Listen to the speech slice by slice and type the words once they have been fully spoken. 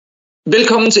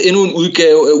Velkommen til endnu en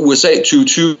udgave af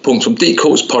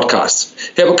USA2020.dk's podcast.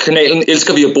 Her på kanalen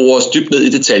elsker vi at bore os dybt ned i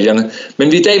detaljerne,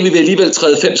 men i dag vil vi alligevel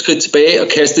træde 5 skridt tilbage og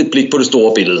kaste et blik på det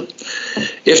store billede.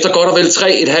 Efter godt og vel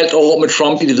 3,5 år med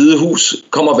Trump i Det Hvide Hus,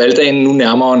 kommer valgdagen nu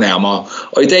nærmere og nærmere,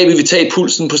 og i dag vil vi tage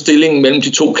pulsen på stillingen mellem de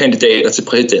to kandidater til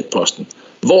præsidentposten.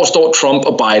 Hvor står Trump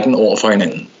og Biden over for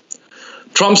hinanden?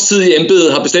 Trumps tid i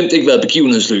embedet har bestemt ikke været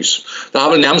begivenhedsløs. Der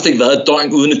har vel nærmest ikke været et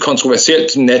døgn uden et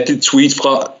kontroversielt natligt tweet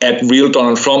fra @real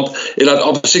Donald Trump eller et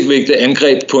opsigtvækkende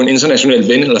angreb på en international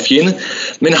ven eller fjende.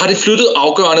 Men har det flyttet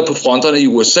afgørende på fronterne i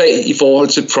USA i forhold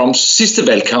til Trumps sidste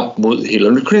valgkamp mod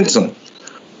Hillary Clinton?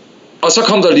 Og så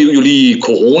kom der jo lige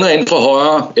corona ind fra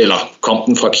højre, eller kom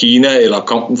den fra Kina, eller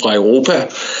kom den fra Europa.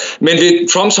 Men vil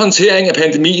Trumps håndtering af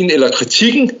pandemien, eller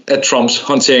kritikken af Trumps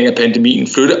håndtering af pandemien,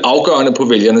 flytte afgørende på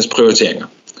vælgernes prioriteringer?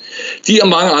 De og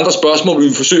mange andre spørgsmål vil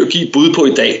vi forsøge at give et bud på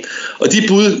i dag. Og de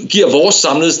bud giver vores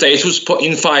samlede status på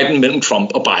infighten mellem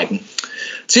Trump og Biden.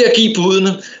 Til at give budene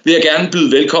vil jeg gerne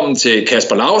byde velkommen til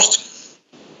Kasper Laust.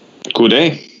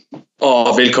 Goddag.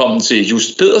 Og velkommen til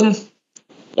Just Pedersen.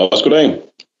 Også goddag.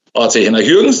 Og til Henrik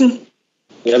Jørgensen.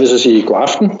 Jeg vil så sige god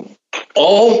aften.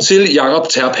 Og til Jakob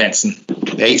Terp Hansen.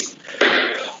 Hej.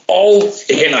 Og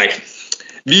Henrik,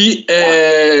 vi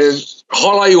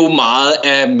holder jo meget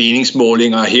af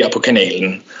meningsmålinger her på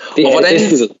kanalen. Det er det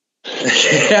bedste, vi ved.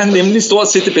 Ja, nemlig stort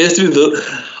set det bedste, vi ved.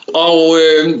 Og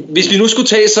hvis vi nu skulle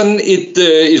tage sådan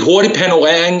et hurtigt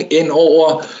panorering ind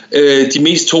over de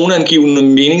mest toneangivende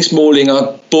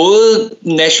meningsmålinger, både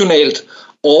nationalt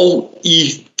og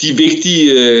i de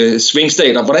vigtige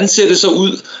svingstater. Hvordan ser det så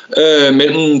ud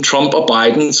mellem Trump og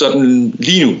Biden sådan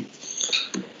lige nu?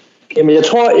 Jamen, jeg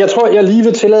tror, jeg lige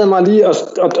vil tillade mig lige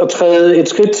at træde et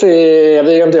skridt til, jeg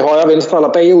ved ikke om det er højre, venstre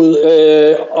eller bagud,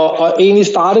 og egentlig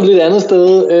starte et lidt andet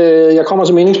sted. Jeg kommer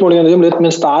til meningsmålingerne lige om lidt,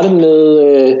 men starte med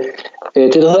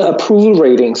det, der hedder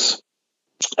approval ratings.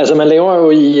 Altså man laver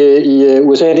jo i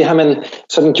USA, det har man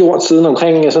sådan gjort siden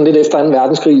omkring sådan lidt efter 2.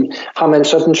 verdenskrig, har man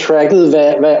sådan tracket,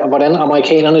 hvordan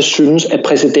amerikanerne synes, at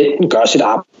præsidenten gør sit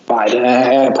arbejde.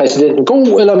 Er præsidenten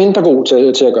god eller mindre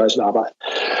god til at gøre sit arbejde?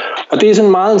 Og det er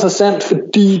sådan meget interessant,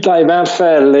 fordi der i hvert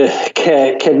fald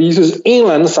kan vises en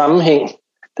eller anden sammenhæng.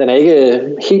 Den er ikke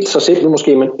helt så simpel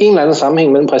måske, men en eller anden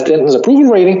sammenhæng mellem præsidentens approval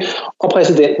rating og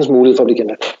præsidentens mulighed for at blive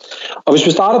genvalgt. Og hvis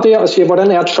vi starter der og siger,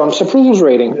 hvordan er Trumps approval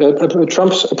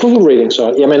rating,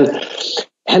 så jamen,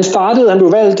 han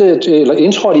blev valgt eller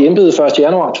indtrådt i embedet 1.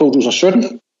 januar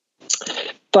 2017.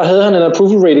 Der havde han en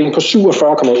approval rating på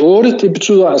 47,8. Det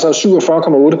betyder altså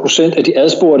 47,8% af de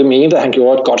adspurgte mente, at han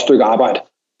gjorde et godt stykke arbejde,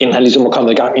 inden han ligesom var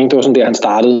kommet i gang. Det var sådan der, han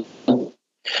startede.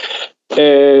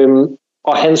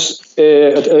 Og hans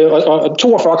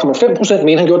 42,5%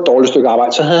 mente, han gjorde et dårligt stykke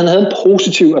arbejde. Så han havde en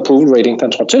positiv approval rating, da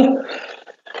han trådte til.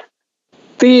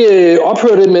 Det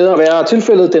ophørte med at være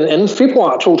tilfældet den 2.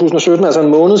 februar 2017, altså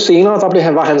en måned senere,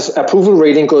 var hans approval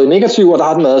rating gået negativ, og der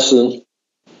har den været siden.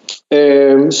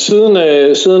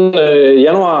 Siden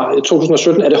januar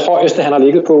 2017 er det højeste, han har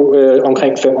ligget på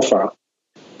omkring 45.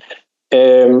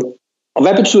 Og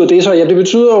hvad betyder det så? Ja, det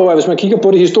betyder jo, at hvis man kigger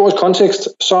på det historiske kontekst,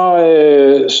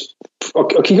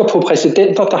 og kigger på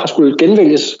præsidenter, der har skulle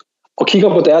genvælges, og kigger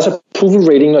på deres approval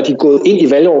rating, når de er gået ind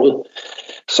i valgåret,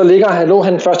 så lå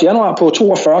han 1. januar på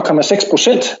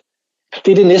 42,6%.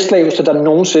 Det er det næstlaveste, der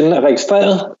nogensinde er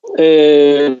registreret.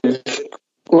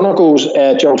 Undergås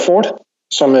af Gerald Ford,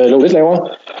 som lå lidt lavere.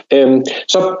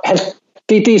 Så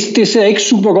det ser ikke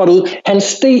super godt ud. Han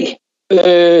steg,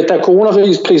 da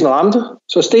coronakrisen ramte,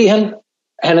 så steg han.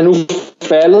 Han er nu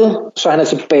faldet, så han er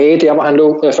tilbage der, hvor han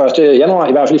lå 1. januar,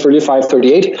 i hvert fald ifølge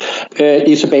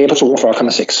 538, tilbage på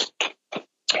 42,6.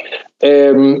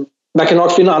 Man kan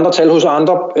nok finde andre tal hos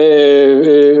andre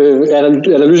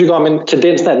analytikere, men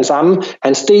tendensen er den samme.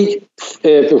 Han steg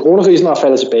på coronakrisen og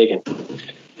faldet tilbage igen.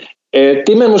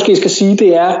 Det man måske skal sige,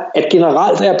 det er, at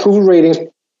generelt er approval ratings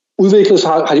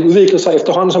har de udviklet sig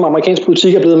efterhånden, som amerikansk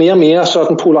politik er blevet mere og mere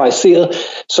sådan polariseret.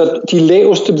 Så de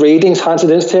laveste ratings har en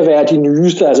tendens til at være de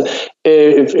nyeste. Altså,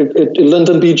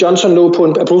 Lyndon B. Johnson lå på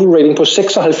en approval rating på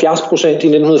 76% i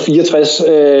 1964.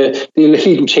 Det er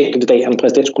helt utænkeligt i dag, at en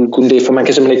præsident skulle kunne det, for man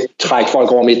kan simpelthen ikke trække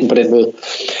folk over midten på den måde.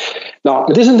 Nå,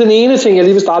 men det er sådan den ene ting, jeg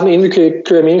lige vil starte med, inden vi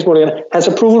kører meningsmålingerne. Hans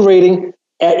approval rating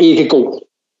er ikke god.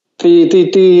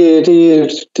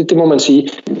 Det må man sige.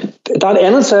 Der er et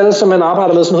andet tal, som man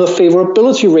arbejder med, som hedder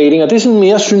favorability rating, og det er sådan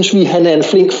mere, synes vi, han er en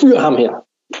flink fyr, ham her.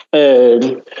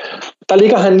 Der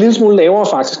ligger han en lille smule lavere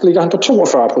faktisk, ligger han på 42%,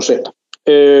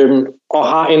 og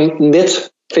har en net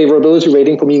favorability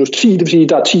rating på -10, det vil sige, at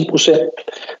der er 10%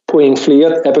 point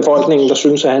flere af befolkningen, der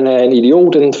synes, at han er en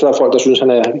idiot, end der er folk, der synes, at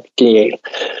han er genial.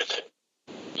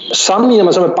 Sammenligner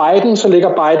man så med Biden, så ligger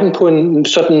Biden på en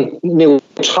sådan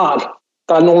neutral.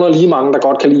 Der er nogen lige mange, der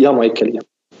godt kan lide ham og ikke kan lide ham.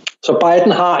 Så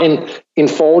Biden har en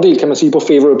fordel, kan man sige, på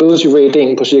favorability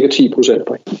ratingen på cirka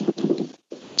 10%.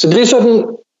 Så det er sådan,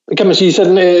 kan man sige,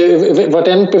 sådan,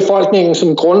 hvordan befolkningen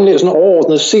som grundlæggende sådan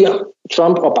overordnet ser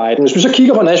Trump og Biden. Hvis vi så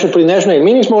kigger på de nationale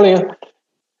meningsmålinger,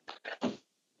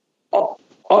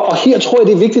 og her tror jeg,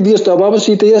 det er vigtigt lige at stoppe op og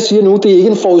sige, det jeg siger nu, det er ikke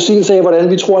en forudsigelse af, hvordan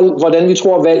vi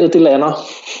tror valget det lander.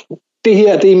 Det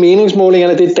her, det er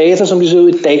meningsmålingerne, det er data, som de ser ud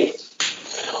i dag.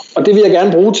 Og det vil jeg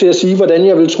gerne bruge til at sige, hvordan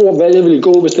jeg vil tro, at valget ville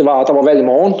gå, hvis der var valg i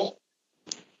morgen.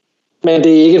 Men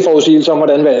det er ikke en forudsigelse om,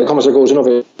 hvordan valget kommer til at gå til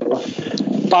november.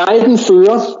 Biden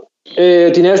fører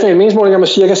de nationale meningsmålinger med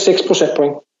cirka 6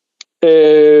 procentpoint.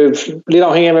 Lidt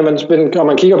afhængig af, om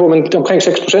man kigger på, men omkring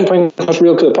 6 procentpoint hos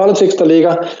Real Clear Politics, der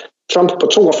ligger Trump på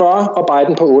 42 og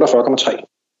Biden på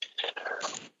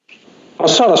 48,3. Og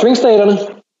så er der swingstaterne.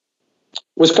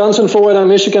 Wisconsin, Florida,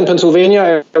 Michigan, Pennsylvania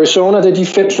og Arizona, det er de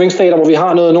 5 swingstater, hvor vi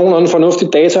har noget nogenlunde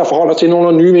fornuftigt data at forholde os til,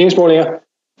 nogle nye meningsmålinger.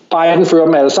 Biden fører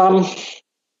dem alle sammen.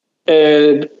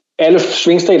 Alle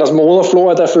swingstaters moder,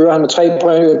 Florida, fører han med 3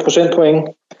 procentpoint.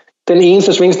 Den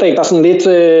eneste svingstat, der er sådan lidt,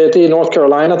 det er North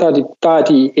Carolina,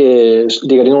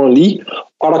 ligger de nogenlunde lige.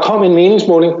 Og der kom en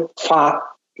meningsmåling fra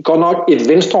godt nok et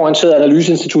venstreorienteret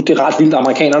analyseinstitut. Det er ret vildt,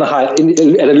 amerikanerne har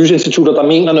analyseinstitutter, der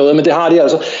mener noget, men det har de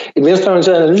altså. Et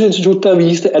venstreorienteret analyseinstitut, der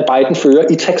viste, at Biden fører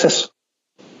i Texas.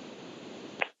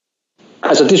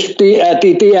 Altså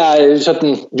det er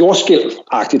sådan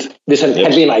jordskælv-agtigt, hvis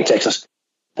han vinder i Texas.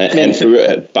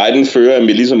 Biden fører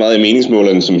med lige så meget i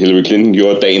meningsmålingen, som Hillary Clinton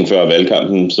gjorde dagen før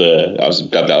valgkampen, så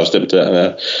der blev afstemt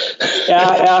der. Ja,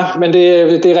 men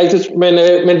det er rigtigt. Men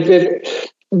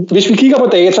hvis vi kigger på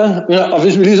data, og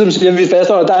hvis vi ligesom siger, at vi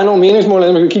fastholder, der er nogle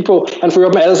meningsmålinger, man kan kigge på, han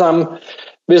fører dem alle sammen.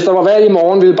 Hvis der var valg i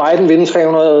morgen, ville Biden vinde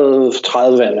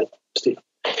 330 valg.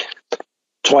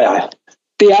 Tror jeg.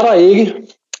 Det er der ikke.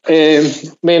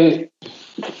 Men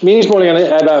meningsmålingerne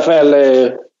er i hvert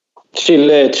fald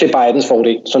til Bidens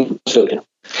fordel, sådan så det.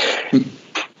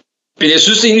 Men jeg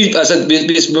synes egentlig, altså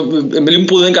hvis man lige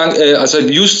bryder en gang, altså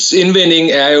just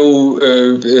indvending er jo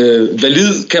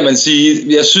valid, kan man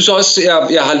sige. Jeg synes også,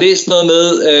 jeg har læst noget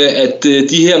med, at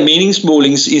de her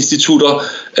meningsmålingsinstitutter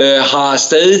har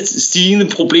stadig stigende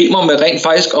problemer med rent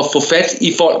faktisk at få fat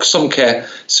i folk, som kan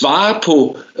svare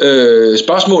på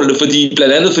spørgsmålene,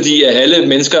 blandt andet fordi at alle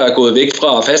mennesker er gået væk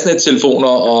fra fastnettelefoner,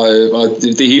 og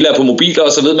det hele er på mobiler,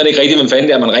 og så ved man ikke rigtig, hvem fanden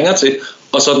det er, man ringer til,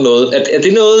 og sådan noget. Er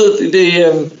det noget,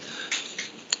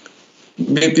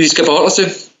 vi skal forholde os til?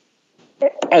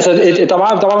 Altså, der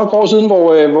var et par år siden,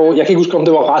 hvor jeg kan ikke huske, om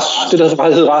det var det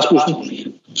der hed Rasmussen,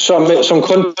 som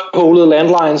kun pollede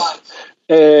landlines.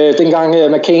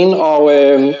 Dengang McCain og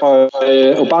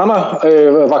Obama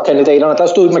var kandidaterne, der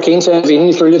stod McCain til at vinde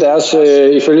ifølge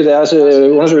deres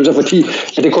undersøgelser, fordi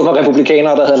det kun var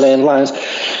republikanere, der havde landlines.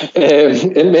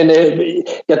 Men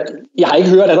jeg har ikke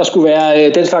hørt, at der skulle være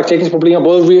den slags tekniske problemer.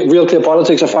 Både Real Clear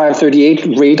Politics og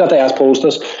 538 rater deres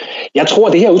posters. Jeg tror,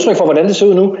 at det her udtryk for, hvordan det ser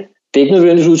ud nu, det er ikke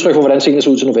nødvendigvis udtryk for, hvordan tingene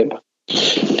ser ud til november.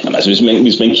 Jamen, altså,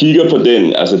 hvis man kigger på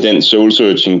den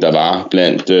soul-searching, der var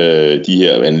blandt de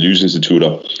her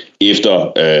analyseinstitutter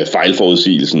efter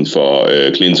fejlforudsigelsen for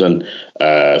Clinton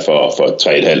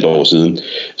for 3,5 år siden,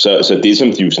 så det,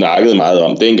 som de jo snakkede meget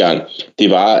om dengang, det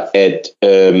var, at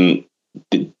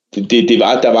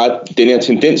der var den her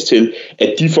tendens til,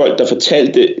 at de folk,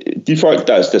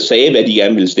 der sagde, hvad de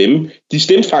gerne ville stemme, de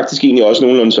stemte faktisk egentlig også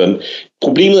nogenlunde sådan.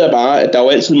 Problemet er bare, at der er jo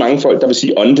altid mange folk, der vil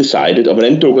sige undecided, og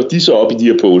hvordan dukker de så op i de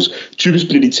her polls? Typisk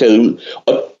bliver de taget ud,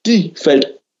 og de faldt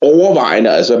overvejende,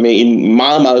 altså med en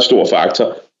meget, meget stor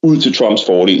faktor, ud til Trumps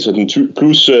fordel, så den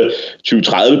plus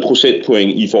 20-30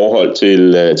 procentpoint i forhold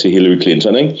til Hillary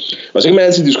Clinton. Ikke? Og så kan man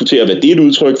altid diskutere, hvad det er et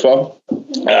udtryk for.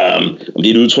 Om det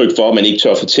er et udtryk for, at man ikke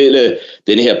tør fortælle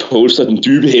denne her pollster den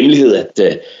dybe hemmelighed, at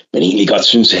man egentlig godt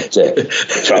synes, at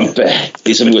Trump er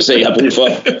det, som USA har brug for.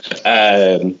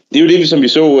 Det er jo det, som vi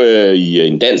så i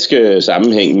en dansk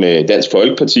sammenhæng med Dansk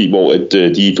Folkeparti, hvor at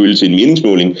de ifølge til en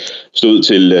meningsmåling stod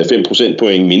til 5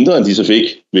 procentpoint mindre, end de så fik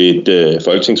ved et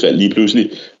folketingsvalg lige pludselig.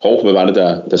 Hvad var det,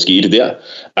 der skete der?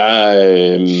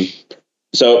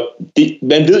 Så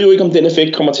man ved jo ikke, om den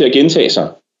effekt kommer til at gentage sig.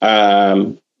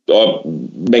 Og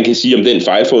man kan sige, om den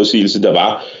fejlforudsigelse, der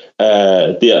var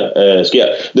sker.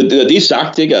 Når det er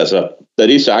sagt, ikke altså, når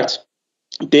det er sagt,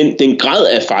 den grad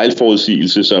af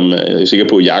fejlforudsigelse, som jeg er sikker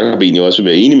på, at Jacob egentlig også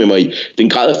vil være enig med mig i, den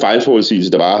grad af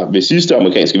fejlforudsigelse, der var ved sidste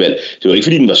amerikanske valg, det var ikke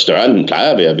fordi, den var større, end den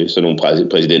plejer at være ved sådan nogle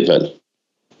præsidentvalg.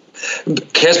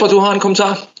 Kasper, du har en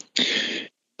kommentar?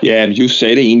 Ja, Just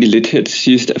sagde det egentlig lidt her til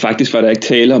sidst. Faktisk var der ikke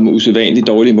tale om usædvanligt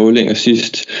dårlige målinger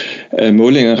sidst.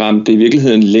 Målinger ramte i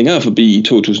virkeligheden længere forbi i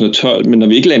 2012, men når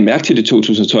vi ikke lagde mærke til det i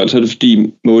 2012, så er det fordi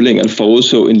målingerne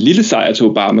forudså en lille sejr til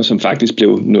Obama, som faktisk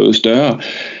blev noget større.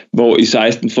 Hvor i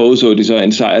 16 forudså de så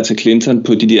en sejr til Clinton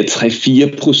på de der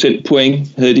 3-4 procentpoint,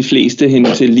 havde de fleste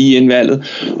hende til lige inden valget.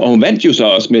 Og hun vandt jo så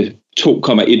også med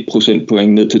 2,1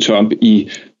 procentpoint ned til Trump i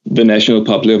The National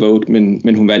Popular Vote,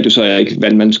 men hun vandt jo så ikke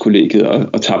valgmandskollegiet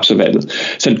og tabte så valget.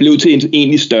 Så det blev til en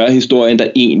egentlig større historie, end der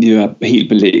egentlig var helt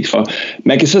belæg for.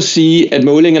 Man kan så sige, at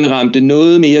målingerne ramte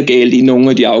noget mere galt i nogle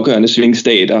af de afgørende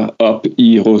svingstater op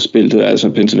i Rustbæltet, altså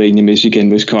Pennsylvania,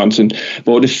 Michigan, Wisconsin,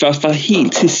 hvor det først var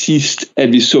helt til sidst,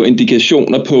 at vi så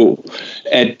indikationer på,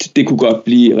 at det kunne godt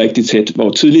blive rigtig tæt. Hvor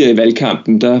tidligere i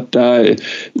valgkampen, der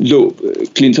lå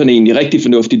Clinton egentlig rigtig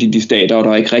fornuftigt i de stater, og der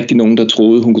var ikke rigtig nogen, der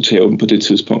troede, hun kunne tage dem på det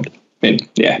tidspunkt. Men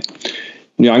ja,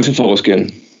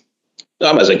 nuanceforskellen.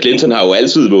 Jamen, altså Clinton har jo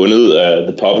altid vundet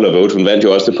the popular vote. Hun vandt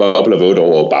jo også the popular vote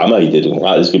over Obama i det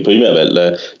demokratiske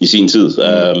primærvalg i sin tid.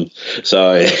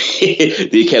 Så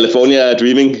det er California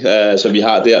Dreaming, som vi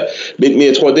har der. Men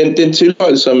jeg tror, den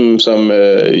tilføjelse, som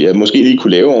jeg måske lige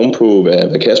kunne lave ovenpå,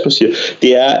 hvad Kasper siger,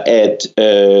 det er, at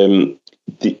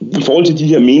i forhold til de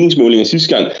her meningsmålinger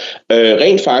sidste gang,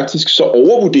 rent faktisk så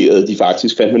overvurderede de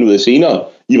faktisk, fandt man ud af senere,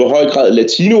 i hvor høj grad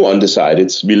Latino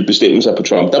undecided ville bestemme sig på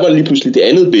Trump. Der var lige pludselig det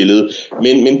andet billede,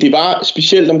 men det var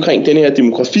specielt omkring den her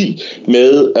demografi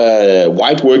med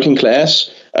white working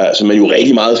class, som man jo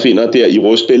rigtig meget finder der i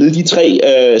Rustbæltet. De 3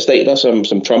 stater,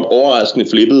 som Trump overraskende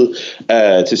flippede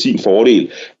til sin fordel,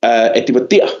 at det var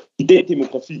der, i den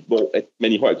demografi, hvor at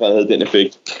man i høj grad havde den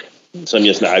effekt, som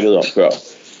jeg snakkede om før.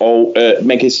 Og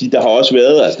man kan sige, der har også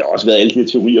været alle de her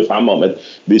teorier frem om, at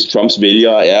hvis Trumps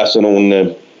vælgere er sådan nogle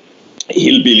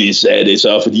hillbillies, er det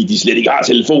så, fordi de slet ikke har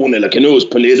telefon, eller kan nås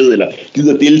på nettet, eller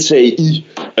gider deltage i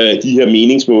de her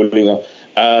meningsmålinger.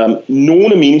 Nogle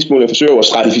af meningsmålinger forsøger at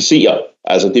stratificere,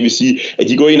 altså det vil sige, at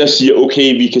de går ind og siger,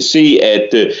 okay, vi kan se,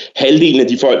 at halvdelen af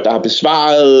de folk, der har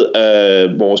besvaret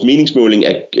vores meningsmåling,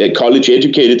 er college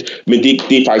educated, men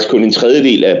det er faktisk kun en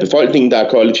tredjedel af befolkningen, der er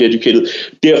college educated.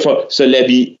 Derfor så lader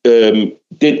vi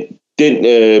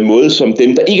den måde, som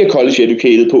dem, der ikke er college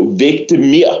educated på, vægte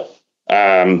mere,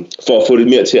 for at få lidt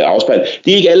mere til at afspejle.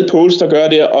 Det er ikke alle polls, der gør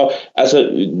det, og altså,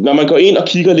 når man går ind og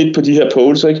kigger lidt på de her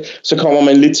polls, ikke, så kommer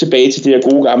man lidt tilbage til det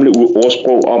her gode gamle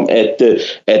ordsprog om,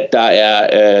 at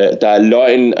der er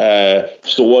løgn,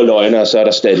 store løgner, og så er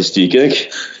der statistik, ikke?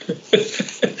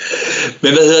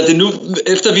 Men hvad hedder det nu,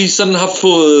 efter vi sådan har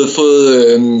fået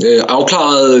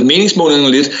afklaret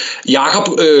meningsmålingerne lidt,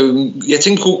 Jakob, jeg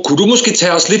tænkte, kunne du måske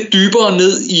tage os lidt dybere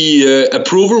ned i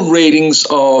approval ratings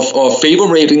og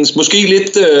favor ratings, måske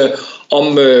lidt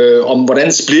om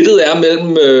hvordan splittet er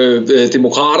mellem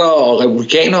demokrater og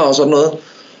republikanere og sådan noget?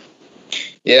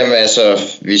 Jamen altså,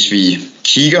 hvis vi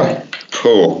kigger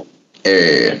på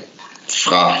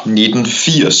fra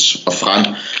 1980 og frem,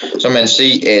 så man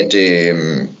se, at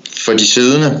for de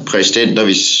siddende præsidenter,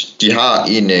 hvis de har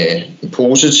en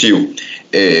positiv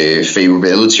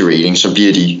favorability rating, så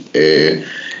bliver de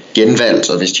genvalgt,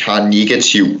 og hvis de har en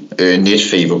negativ net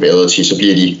favorability, så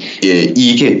bliver de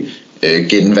ikke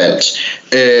genvalgt.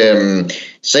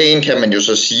 Sagen kan man jo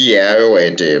så sige er jo,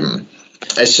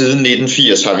 at siden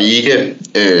 1980 har vi ikke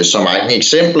så mange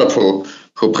eksempler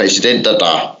på præsidenter,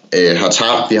 der har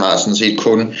tabt. Vi har sådan set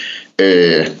kun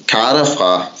Carter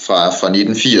fra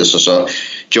 1980 og så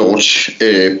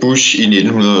George Bush i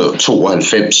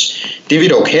 1992. Det vi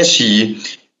dog kan sige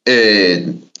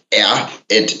er,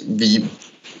 at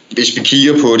hvis vi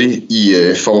kigger på det i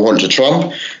forhold til Trump,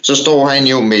 så står han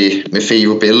jo med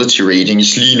favorability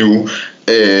ratings lige nu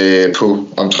på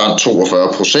omtrent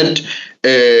 42%,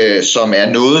 som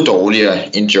er noget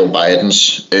dårligere end Joe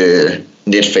Bidens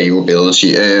net favorability.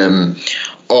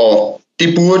 Og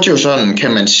det burde jo sådan,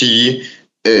 kan man sige,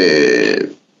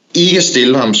 ikke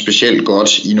stille ham specielt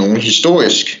godt i nogen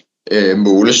historisk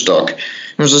målestok.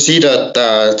 Jeg må så sige, at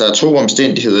der er 2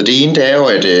 omstændigheder. Det ene det er jo,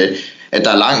 at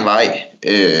der er lang vej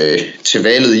til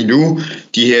valget endnu.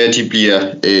 De her de bliver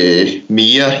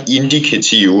mere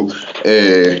indikative,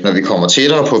 når vi kommer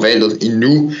tættere på valget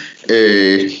endnu.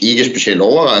 Ikke specielt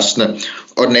overraskende.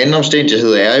 Og den anden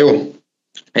omstændighed er jo,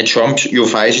 at Trump jo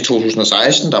faktisk i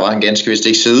 2016, der var han ganske vist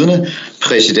ikke siddende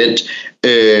præsident,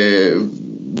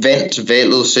 vandt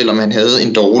valget, selvom han havde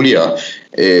en dårligere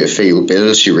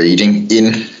favorability rating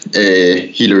end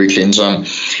Hillary Clinton.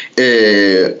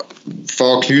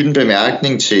 For at knytte en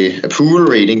bemærkning til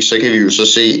approval rating, så kan vi jo så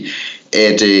se,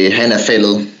 at han er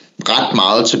faldet ret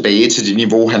meget tilbage til det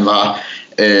niveau, han var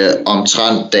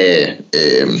omtrent da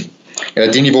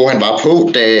eller det niveau, han var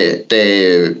på, da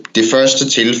det første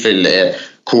tilfælde af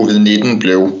covid-19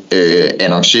 blev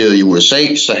annonceret i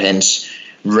USA, så hans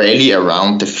rally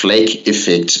around the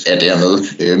flag-effekt er dermed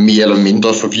mere eller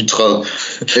mindre forvitret.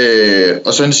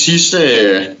 Og så en sidste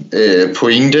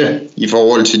pointe i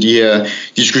forhold til de her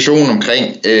diskussioner omkring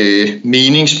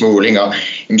meningsmålinger,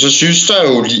 jamen så synes der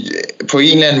jo på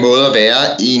en eller anden måde at være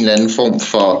en eller anden form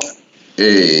for,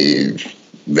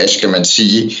 hvad skal man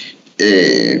sige,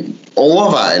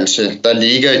 overvejelse, der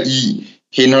ligger i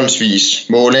henholdsvis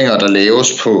målinger, der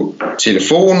laves på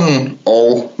telefonen,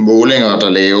 og målinger, der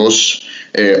laves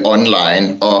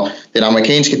online. Og den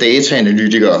amerikanske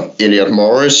dataanalytiker Elliot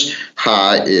Morris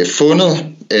har fundet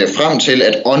frem til,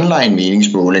 at online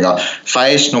meningsmålinger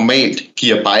faktisk normalt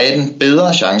giver Biden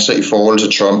bedre chancer i forhold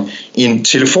til Trump end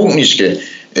telefoniske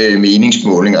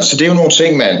meningsmålinger. Så det er jo nogle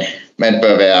ting, man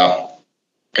bør være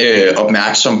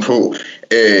opmærksom på.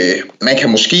 Man kan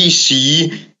måske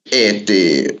sige,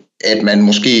 at man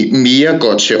måske mere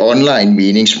går til online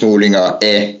meningsmålinger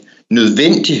af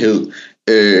nødvendighed,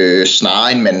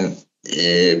 snarere end man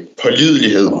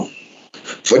pålidelighed,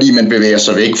 fordi man bevæger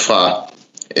sig væk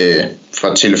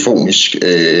fra telefonisk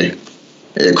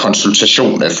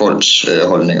konsultation af folks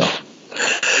holdninger.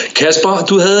 Kasper,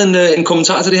 du havde en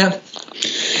kommentar til det her?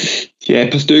 Ja,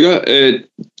 et par stykker.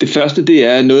 Det første, det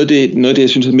er noget af det, jeg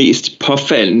synes er mest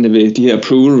påfaldende ved de her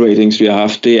approval ratings, vi har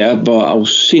haft, det er, hvor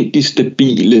afsindigt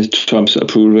stabile Trumps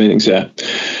approval ratings er.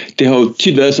 Det har jo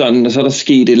tit været sådan, at så er der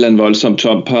sket et eller andet voldsomt,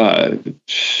 Trump har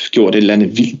gjort et eller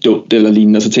andet vildt dumt eller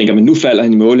lignende, og så tænker man, nu falder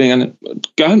han i målingerne.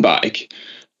 Gør han bare ikke.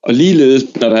 Og ligeledes,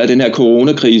 når der er den her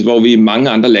coronakrise, hvor vi i mange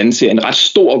andre lande ser en ret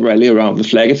stor rally around the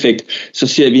flag-effekt, så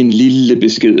ser vi en lille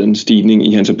beskeden stigning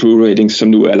i hans approval ratings, som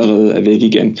nu allerede er væk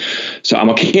igen. Så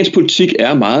amerikansk politik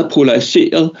er meget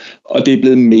polariseret, og det er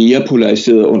blevet mere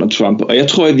polariseret under Trump. Og jeg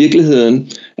tror i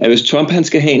virkeligheden, at hvis Trump han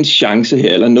skal have en chance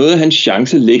her, eller noget af hans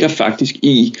chance ligger faktisk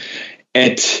i,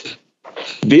 at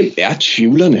hvem er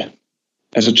tvivlerne?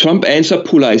 Altså Trump er en så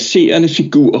polariserende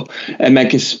figur, at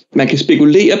man kan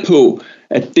spekulere på,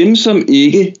 at dem, som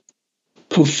ikke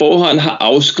på forhånd har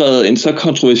afskrevet en så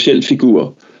kontroversiel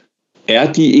figur,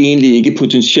 er de egentlig ikke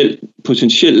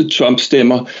potentielle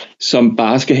Trump-stemmer, som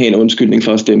bare skal have en undskyldning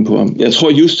for at stemme på ham. Jeg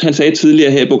tror just, han sagde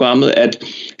tidligere her i programmet, at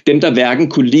dem, der hverken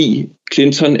kunne lide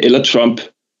Clinton eller Trump,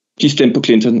 de stemte på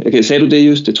Clinton. Sagde du det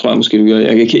just? Det tror jeg måske, du gør. Jeg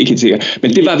er ikke helt sikker.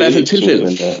 Men det var i hvert fald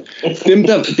tilfældet.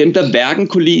 Dem, der hverken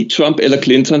kunne lide Trump eller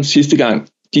Clinton sidste gang,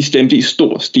 de stemte i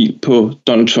stor stil på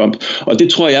Donald Trump. Og det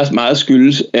tror jeg meget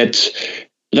skyldes, at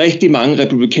rigtig mange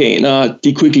republikanere,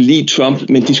 de kunne ikke lide Trump,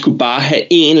 men de skulle bare have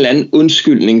en eller anden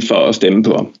undskyldning for at stemme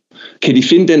på ham. Kan de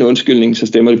finde den undskyldning, så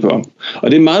stemmer de på ham.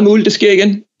 Og det er meget muligt, det sker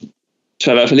igen.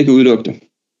 Så i hvert fald ikke udelukke det.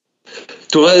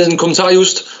 Du havde en kommentar,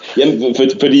 Just. Jamen,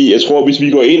 fordi jeg tror, hvis vi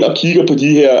går ind og kigger på de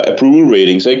her approval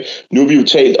ratings, ikke? Nu har vi jo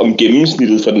talt om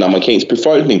gennemsnittet for den amerikanske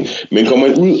befolkning, men går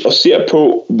man ud og ser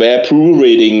på, hvad approval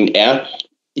ratingen er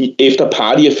efter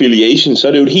party affiliation, så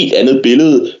er det jo et helt andet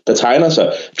billede, der tegner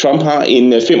sig. Trump har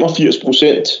en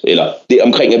 85%, eller det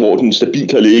omkring, hvor den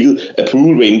stabilt har ligget,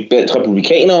 approval rating blandt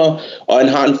republikanere, og han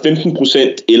har en 15%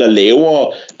 eller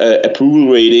lavere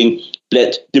approval rating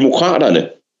blandt demokraterne.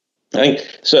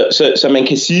 Så man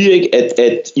kan sige, ikke,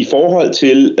 at i forhold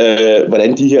til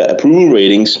hvordan de her approval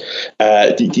ratings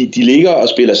de ligger og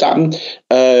spiller sammen,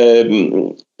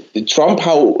 Trump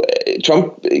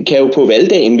kan jo på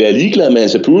valgdagen være ligeglad med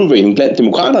hans approval rating blandt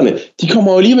demokraterne. De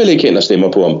kommer jo alligevel ikke hen og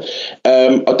stemmer på ham.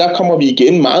 Og der kommer vi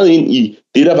igen meget ind i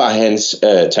det, der var hans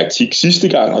taktik sidste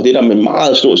gang, og det, der med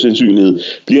meget stor sandsynlighed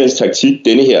bliver hans taktik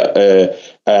denne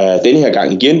her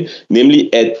gang igen, nemlig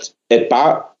at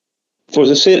bare få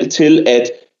sig selv til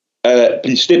at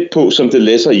blive stemt på som the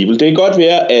lesser evil. Det kan godt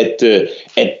være, at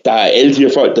der er alle de her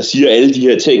folk, der siger alle de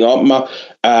her ting om mig,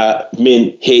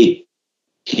 men hey,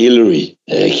 Hillary,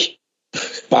 ikke?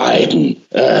 Biden,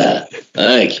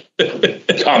 ikke?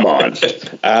 Come on.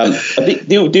 Og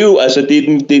det er jo altså det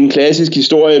er den klassiske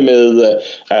historie med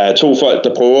to folk,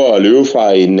 der prøver at løbe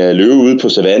fra en løve ude på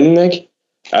savannen, ikke?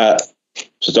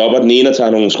 Så stopper den ene og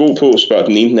tager nogle sko på, spørger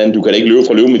den ene den anden, du kan da ikke løbe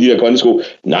fra løven med de der grønne sko.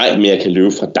 Nej, men jeg kan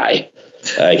løbe fra dig.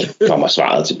 Ikke? Kommer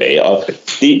svaret tilbage. Og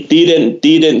det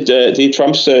er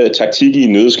Trumps taktik i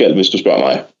en nøddeskal, hvis du spørger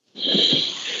mig.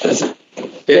 Altså,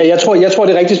 ja, jeg tror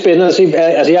det er rigtig spændende at se.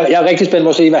 Altså, jeg er rigtig spændt på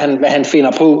at se, hvad han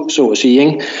finder på, så at sige.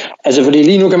 Ikke? Altså, fordi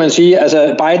lige nu kan man sige, altså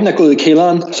Biden er gået i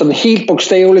kælderen, som helt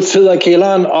bogstaveligt sidder i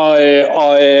kælderen og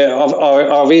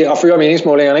ved at føre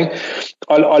meningsmålingerne. Ikke?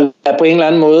 og lade på en eller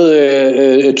anden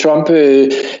måde Trump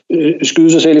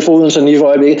skyde sig selv i foden sådan lige for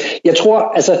øjeblikket. Jeg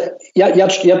tror,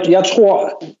 jeg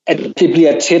tror, at det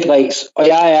bliver et tæt race, og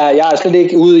jeg er slet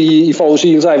ikke ude i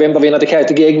forudsigelser af, hvem der vinder.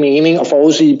 Det giver ikke mening at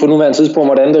forudsige på nuværende tidspunkt,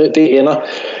 hvordan det ender.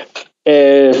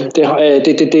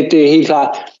 Det er helt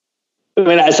klart.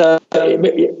 Men altså,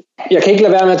 jeg kan ikke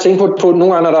lade være med at tænke på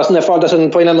nogle gange, når der er sådan er folk, der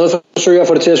sådan på en eller anden måde forsøger at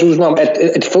få det til at se ud som om, at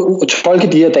tolke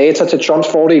de her data til Trumps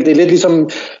fordel. Det er lidt ligesom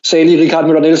salig Richard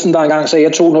Møller Nielsen, der engang sagde,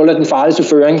 at 2-0 er den farligste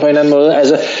føring på en eller anden måde.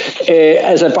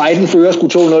 Altså Biden fører sgu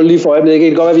 2-0 lige for øjeblikket. Det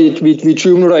kan godt være, at vi er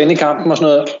 20 minutter inde i kampen og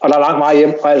sådan noget, og der er langt vej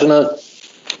hjem og alt sådan noget.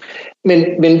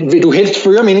 Men vil du helst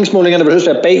føre meningsmålingerne, vil du helst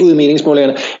være bagud i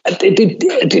meningsmålingerne?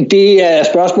 Det er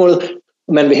spørgsmålet.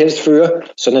 Man vil helst føre,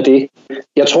 sådan er det.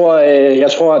 Jeg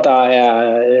tror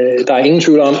der er ingen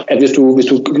tvivl om, at hvis du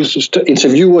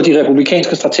interviewer de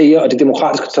republikanske strateger og de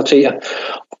demokratiske strateger,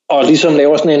 og ligesom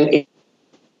laver sådan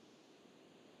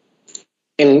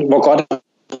en hvor godt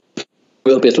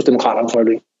er bedst hos demokraterne for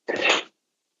øjeblikket.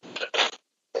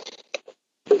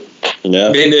 Ja.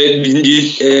 Men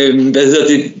hvad hedder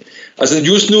det? Altså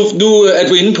just nu er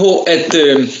du inde på,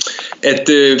 at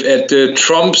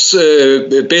Trumps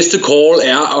bedste call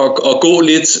er at gå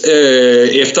lidt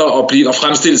efter at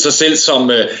fremstille sig selv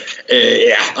som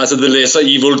altså the lesser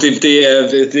evil.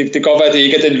 Det kan godt være, at det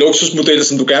ikke er den luksusmodel,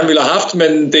 som du gerne ville have haft,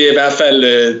 men det er i hvert fald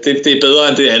det er bedre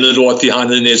end det andet lort, de har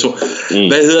nede i Netto.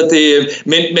 Hvad hedder det?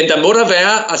 Men der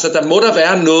må der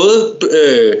være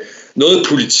noget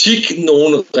politik,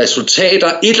 nogle resultater,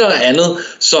 et eller andet,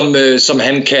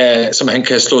 som han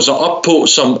kan slå sig op på,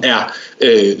 som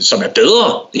er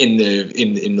bedre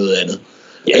end noget andet.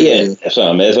 Ja,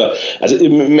 altså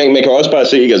man kan også bare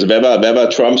se, altså hvad var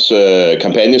Trumps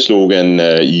kampagneslogan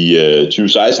i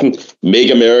 2016?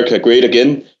 Make America Great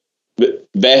Again.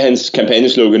 Hvad er hans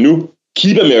kampagneslogan nu?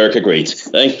 Keep America Great.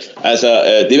 Ikke? Altså,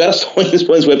 det er hvad der står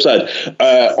på hans website.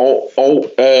 Og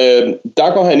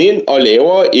der går han ind og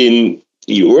laver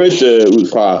i øvrigt ud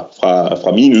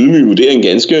fra min ydmyge vurdering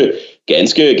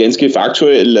ganske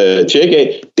faktuel tjek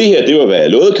af. Det her, det var, hvad jeg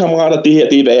lovede, kammerater. Det her,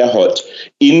 det er, hvad jeg holdt.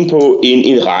 Inde på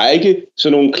en række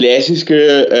sådan nogle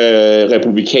klassiske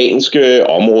republikanske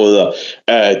områder.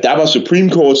 Der var Supreme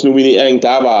Courts nominering,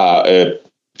 der var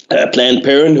Planned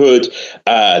Parenthood,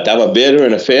 der var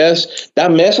Veteran Affairs. Der er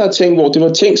masser af ting, hvor det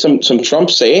var ting, som Trump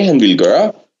sagde, han ville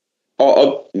gøre.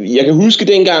 Og jeg kan huske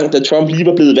dengang, da Trump lige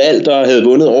var blevet valgt og havde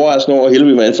vundet overraskende over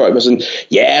helvede, hvordan folk var sådan,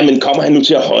 ja, men kommer han nu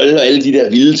til at holde alle de der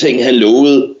vilde ting, han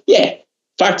lovede? Ja,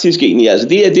 faktisk egentlig. Altså,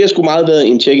 det har sgu meget været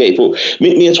en tjek af på.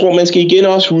 Men jeg tror, man skal igen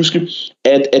også huske,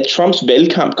 at Trumps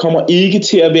valgkamp kommer ikke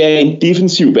til at være en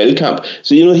defensiv valgkamp.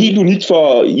 Så det er noget helt unikt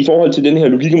i forhold til den her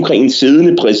logik omkring en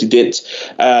siddende præsident,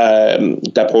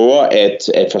 der prøver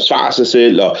at forsvare sig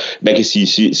selv, og man kan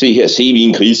sige, se her, se vi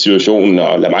en krisesituation,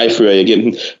 og lad mig føre jer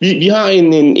igennem den. Vi har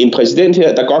en præsident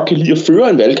her, der godt kan lide at føre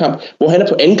en valgkamp, hvor han er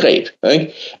på angreb.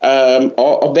 Ikke?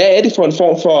 Og hvad er det for en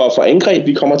form for angreb,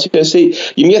 vi kommer til at se?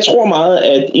 Jamen, jeg tror meget,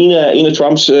 at en af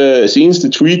Trumps seneste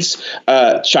tweets,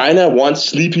 China wants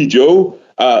Sleepy Joe,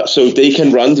 so they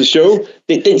can run the show.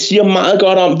 Den siger meget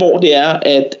godt om, hvor det er,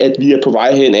 at vi er på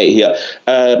vej hen af her.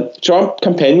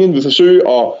 Trump-kampagnen vil forsøge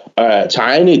at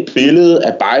tegne et billede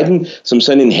af Biden som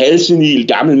sådan en halvsenil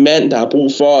gammel mand, der har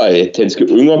brug for, at den skal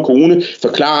yngre kone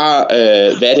forklare,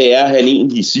 hvad det er, han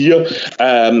egentlig siger.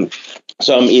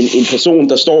 Som en person,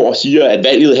 der står og siger, at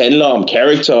valget handler om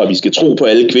character, og vi skal tro på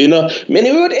alle kvinder, men i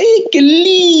øvrigt ikke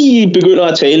lige begynder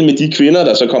at tale med de kvinder,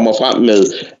 der så kommer frem med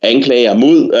anklager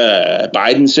mod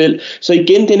Biden selv. Så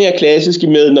igen den her klassiske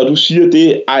med, når du siger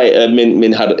det,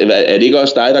 men er det ikke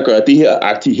også dig, der gør det her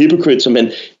aktive hypocrite, som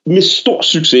man med stor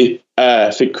succes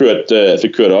fik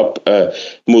kørt op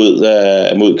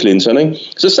mod Clinton, ikke?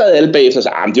 Så sad alle bagefter og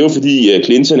sagde, det var fordi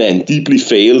Clinton er en deeply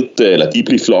failed, eller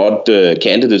deeply flawed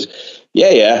candidate.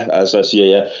 Ja, altså siger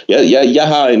jeg. Jeg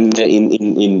har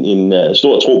en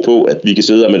stor tro på, at vi kan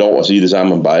sidde om et år og sige det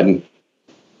samme om Biden.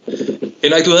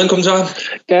 Henrik, du havde en kommentar?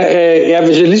 Ja,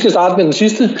 hvis jeg lige skal starte med den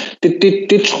sidste,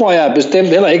 det tror jeg bestemt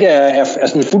heller ikke er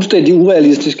sådan fuldstændig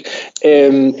urealistisk.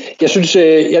 Jeg synes,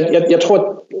 jeg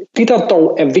tror, det der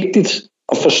dog er vigtigt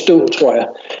at forstå, tror jeg,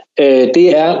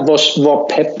 det er,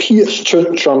 hvor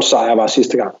papirstynd Trumps sejr var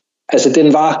sidste gang. Altså,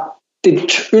 den var det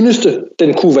tyndeste,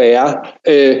 den kunne være,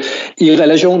 i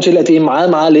relation til, at det er meget,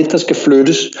 meget lidt, der skal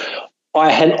flyttes. Og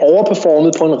at han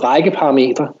overperformede på en række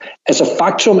parametre. Altså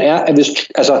faktum er, at jeg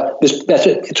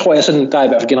tror, der er i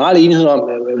hvert fald generelt enighed om,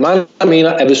 mange mener,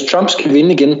 at hvis Trump skal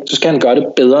vinde igen, så skal han gøre det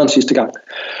bedre end sidste gang.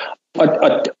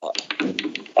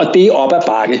 Og det er op ad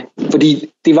bakke, fordi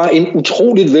det var en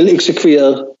utroligt vel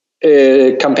eksekveret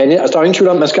kampagne. Altså, der er ingen tvivl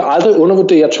om, man skal aldrig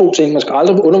undervurdere to ting. Man skal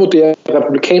aldrig undervurdere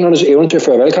republikanernes evne til at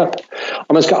føre valgkamp,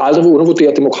 og man skal aldrig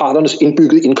undervurdere demokraternes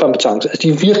indbyggede inkompetence. Altså, de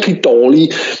er virkelig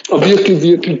dårlige, og virkelig,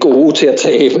 virkelig gode til at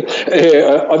tabe.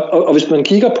 Og hvis man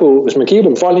kigger på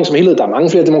befolkningen som helhed, der er mange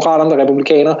flere demokrater end der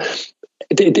republikanere.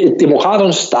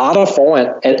 Demokraterne starter foran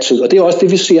altid, og det er også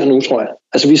det, vi ser nu, tror jeg.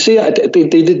 Altså, vi ser, at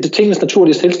det er tingens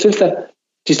naturlige tilstand.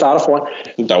 De starter foran.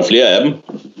 Der er jo flere af dem.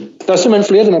 Der er simpelthen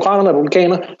flere demokrater end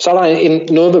republikanere. Så er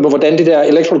der noget med, hvordan det der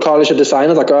Electoral College er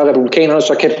designet, der gør, at republikanerne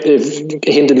så kan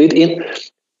hente lidt ind.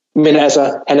 Men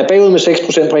altså, han er bagud med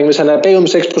 6% point. Hvis han er bagud med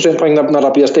 6% point, når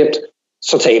der bliver stemt,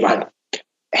 så taber han.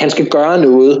 Han skal gøre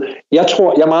noget. Jeg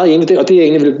er meget enig i det, og det jeg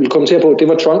egentlig vil kommentere på, det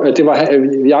var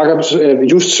Jacobs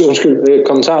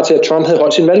kommentar til, at Trump havde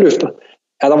holdt sine valgløfter.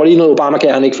 Ja, der var lige noget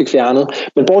Obamacare, han ikke fik fjernet.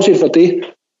 Men bortset fra det,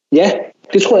 ja,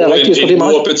 det tror jeg er rigtigt. En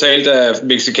mur betalt af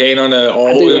mexikanerne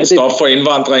og et stop for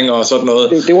indvandring og sådan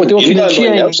noget. Det var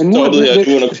finansiering.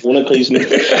 Under coronakrisen.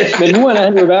 Men nu er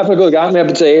han jo i hvert fald gået i gang med at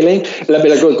betale, ikke?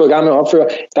 Eller gået i gang med at opføre.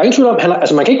 Der er ingen tvivl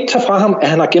om, man kan ikke tage fra ham, at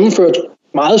han har gennemført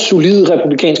meget solide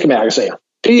republikanske mærkesager.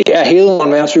 Det er hævet over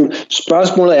enhver tvivl.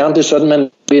 Spørgsmålet er, om det er sådan, man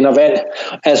vinder valg.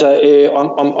 Altså,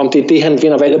 om det er det, han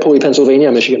vinder valget på i Pennsylvania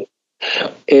og Michigan.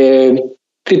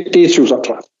 Det er tvivlsomt,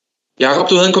 tror jeg. Jakob,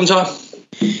 du havde en kommentar?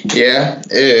 Ja,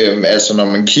 altså når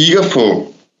man kigger på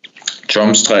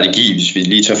Trumps strategi, hvis vi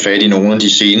lige tager fat i nogle af de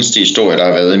seneste historier, der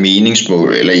har været i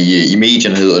meningsmål, eller i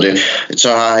medierne hedder det, så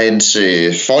har hans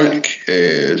folk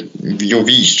jo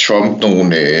vist Trump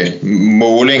nogle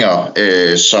målinger,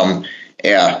 som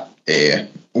er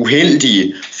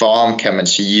uheldige for ham, kan man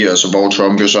sige, altså hvor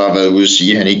Trump jo så har været ude at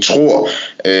sige, at han ikke tror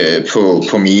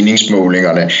på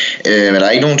meningsmålingerne. Men der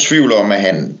er ikke nogen tvivl om, at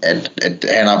han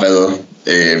har været,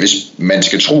 hvis man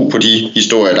skal tro på de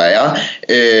historier, der er,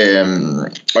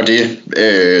 og det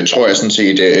tror jeg sådan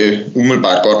set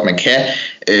umiddelbart godt, man kan,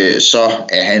 så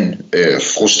er han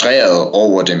frustreret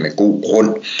over det med god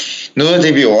grund. Noget af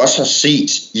det, vi jo også har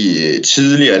set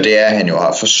tidligere, det er, at han jo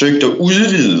har forsøgt at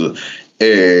udvide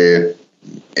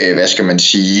hvad skal man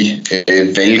sige,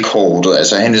 valgkortet.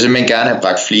 Altså han vil simpelthen gerne have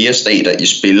bragt flere stater i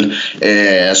spil.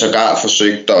 Sågar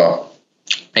forsøgt at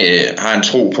har en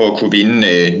tro på at kunne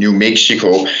vinde New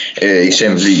Mexico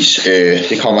eksempelvis.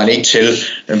 Det kommer han ikke til.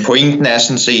 Men pointen er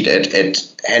sådan set, at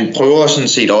han prøver sådan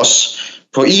set også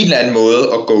på en eller anden måde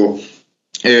at gå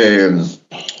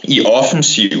i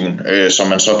offensiven, som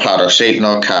man så paradoksalt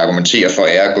nok kan argumentere for,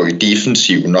 er at gå i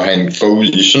defensiven, når han går ud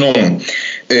i sådan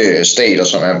nogle stater,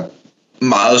 som er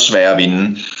meget svære at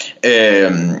vinde.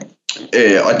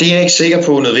 Og det er jeg ikke sikker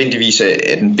på nødvendigvis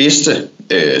er den bedste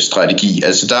strategi.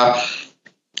 Altså der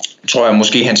tror jeg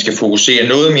måske, han skal fokusere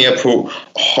noget mere på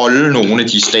at holde nogle af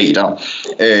de stater,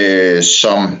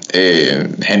 som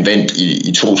han vandt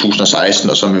i 2016,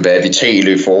 og som vil være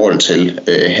vitale i forhold til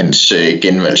hans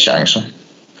genvalgschancer.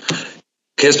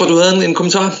 Kasper, du havde en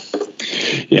kommentar?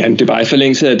 Ja, det er bare i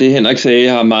forlængelse af det, Henrik sagde.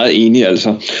 Jeg er meget enig.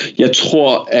 Altså. Jeg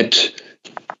tror, at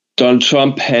Donald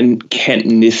Trump, han kan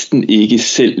næsten ikke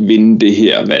selv vinde det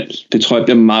her valg. Det tror jeg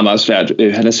bliver meget, meget svært.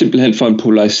 Han er simpelthen for en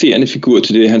polariserende figur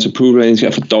til det. Hans approval ratings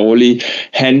er for dårlige.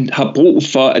 Han har brug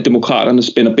for, at demokraterne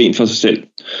spænder ben for sig selv.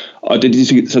 Og det er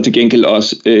de så til gengæld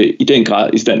også i den grad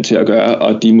i stand til at gøre,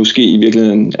 og de er måske i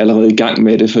virkeligheden allerede i gang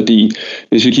med det, fordi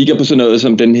hvis vi kigger på sådan noget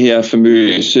som den her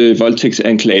famøse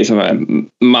voldtægtsanklage, som er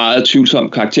meget tvivlsom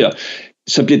karakter,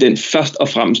 så bliver den først og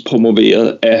fremmest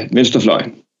promoveret af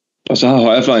venstrefløjen. Og så har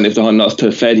højrefløjen efterhånden også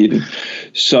taget fat i den.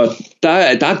 Så der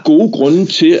er gode grunde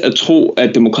til at tro,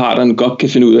 at demokraterne godt kan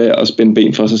finde ud af at spænde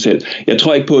ben for sig selv. Jeg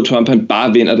tror ikke på, at Trump han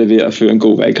bare vinder det ved at føre en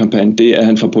god valgkampagne. Det er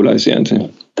han for polariserende til.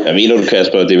 Jeg mener du,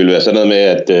 Kasper, det vil være sådan noget med,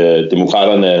 at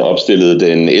demokraterne opstillede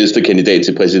den ældste kandidat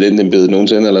til præsidentembedet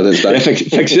nogensinde, eller den slags? Ja,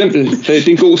 for eksempel. Det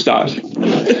er en god start.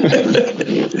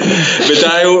 Men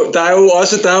der er jo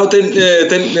også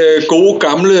den gode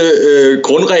gamle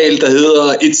grundregel, der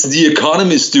hedder It's the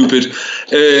economy, stupid.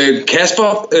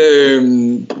 Kasper,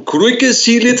 kunne du ikke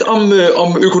sige lidt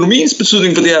om økonomiens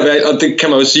betydning for det her valg? Og det kan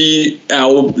man jo sige er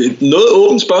jo et noget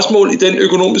åbent spørgsmål i den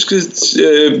økonomiske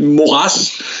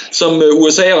moras, som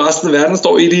USA og resten af verden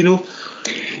står i lige nu.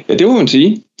 Ja, det må man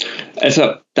sige. Altså,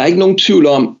 der er ikke nogen tvivl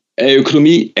om, at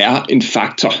økonomi er en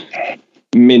faktor.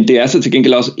 Men det er så til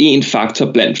gengæld også en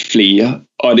faktor blandt flere.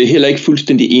 Og det er heller ikke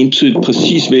fuldstændig entydigt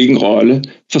præcis, hvilken rolle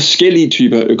forskellige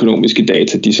typer økonomiske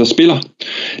data de så spiller.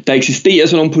 Der eksisterer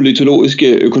sådan nogle politologiske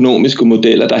økonomiske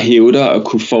modeller, der hævder at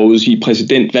kunne forudsige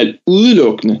præsidentvalg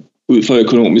udelukkende ud fra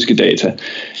økonomiske data.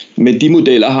 Men de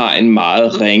modeller har en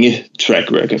meget ringe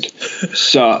track record.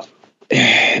 Så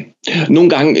nogle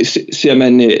gange ser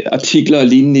man artikler og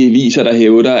lignende viser, der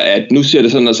hævder, at nu ser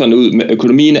det sådan og sådan ud med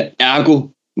økonomien, ergo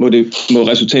må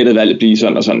resultatet af valget blive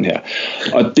sådan og sådan her.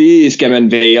 Og det skal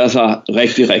man være sig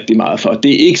rigtig, rigtig meget for.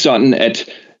 Det er ikke sådan, at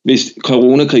hvis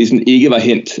coronakrisen ikke var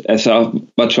hent, så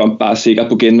var Trump bare sikker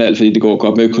på genvalg, fordi det går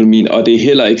godt med økonomien, og det er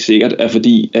heller ikke sikkert, at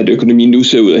fordi at økonomien nu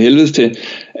ser ud af helvedes til,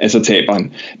 altså taber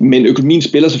han. Men økonomien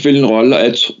spiller selvfølgelig en rolle, og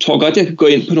jeg tror godt, jeg kan gå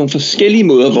ind på nogle forskellige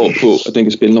måder, hvorpå at den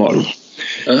kan spille en rolle.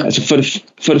 Ja. Altså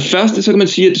for det første, så kan man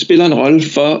sige, at det spiller en rolle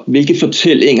for, hvilke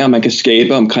fortællinger man kan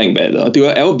skabe omkring valget, og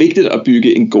det er jo vigtigt at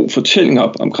bygge en god fortælling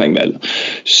op omkring valget.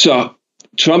 Så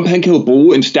Trump, han kan jo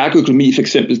bruge en stærk økonomi for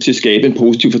eksempel til at skabe en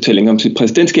positiv fortælling om sit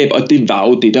præsidentskab, og det var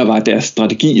jo det, der var deres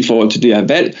strategi i forhold til det her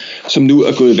valg, som nu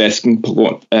er gået i vasken på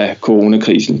grund af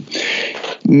coronakrisen.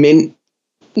 Men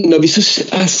når vi så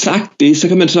har sagt det, så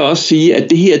kan man så også sige, at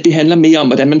det her, det handler mere om,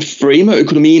 hvordan man framer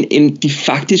økonomien end de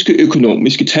faktiske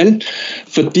økonomiske tal,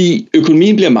 fordi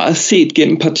økonomien bliver meget set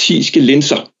gennem partiske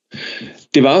linser.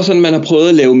 Det var jo sådan, at man har prøvet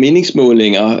at lave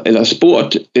meningsmålinger eller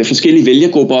spurgt forskellige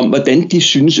vælgergrupper om, hvordan de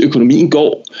synes økonomien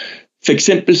går. For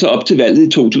eksempel så op til valget i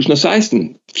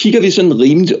 2016. Kigger vi sådan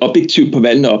rimeligt objektivt på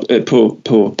valgene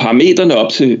på parametrene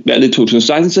op til valget i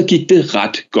 2016, så gik det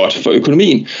ret godt for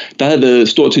økonomien. Der havde været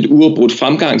stort set uafbrudt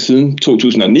fremgang siden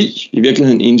 2009. I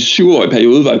virkeligheden i en 7-årig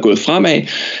periode var det gået fremad,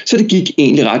 så det gik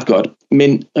egentlig ret godt.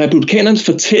 Men republikanernes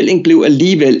fortælling blev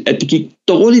alligevel, at det gik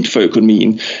dårligt for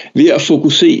økonomien ved at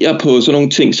fokusere på sådan nogle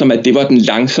ting, som at det var den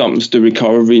langsomste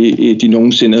recovery, de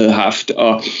nogensinde havde haft,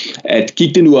 og at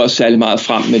gik det nu også særlig meget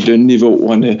frem med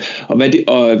lønniveauerne,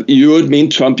 og i øvrigt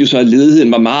mente Trump jo så, at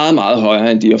ledigheden var meget, meget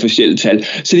højere end de officielle tal.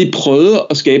 Så de prøvede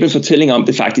at skabe en fortælling om, at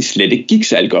det faktisk slet ikke gik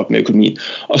særlig godt med økonomien.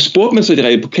 Og spurgte man så de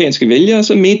republikanske vælgere,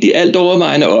 så mente de alt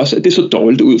overvejende også, at det så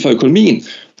dårligt ud for økonomien.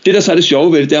 Det, der så er det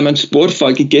sjove ved det, er, at man spurgte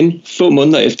folk igen få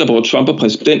måneder efter, hvor Trump er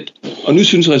præsident. Og nu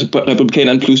synes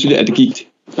republikanerne pludselig, at det gik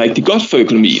rigtig godt for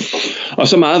økonomien. Og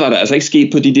så meget var der altså ikke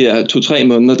sket på de der 2-3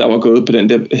 måneder, der var gået på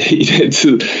i den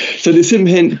tid. Så det er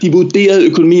simpelthen, de vurderede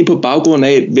økonomien på baggrund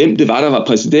af, hvem det var, der var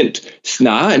præsident,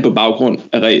 snarere end på baggrund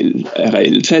af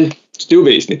reelle tal. Så det er jo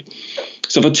væsentligt.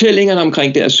 Så fortællingerne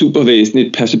omkring det er super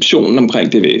væsentligt, perceptionen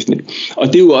omkring det er væsentligt. Og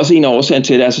det er jo også en af årsagen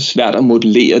til, at det er så svært at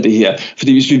modellere det her.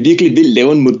 Fordi hvis vi virkelig vil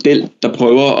lave en model, der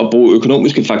prøver at bruge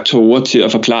økonomiske faktorer til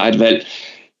at forklare et valg,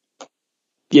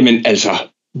 jamen altså,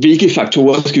 hvilke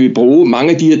faktorer skal vi bruge?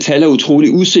 Mange af de her tal er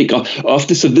utrolig usikre.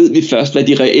 Ofte så ved vi først, hvad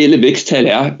de reelle væksttal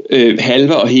er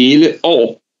halve og hele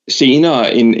år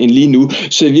senere end lige nu.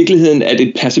 Så i virkeligheden er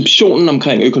det perceptionen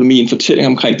omkring økonomien, fortælling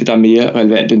omkring det, der er mere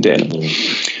relevant end det andet.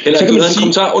 Eller så kan man sige en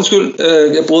kommentar. Undskyld,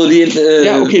 jeg brød lige ind.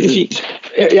 Ja, okay, det er fint.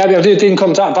 Ja, det er en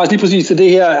kommentar faktisk lige præcis til det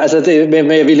her, altså det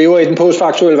med at vi lever i den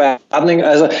postfaktuelle verden.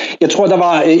 Altså, jeg tror, der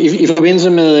var i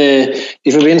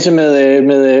forbindelse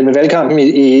med valgkampen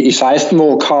i 16,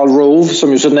 hvor Karl Rove,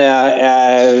 som jo sådan er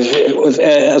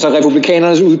altså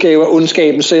republikanernes udgave af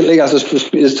ondskaben selv, ikke?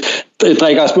 Altså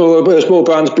drikker små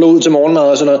børns blod til morgenmad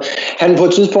og sådan noget. Han på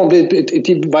et tidspunkt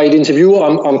var i et interview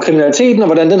om kriminaliteten, og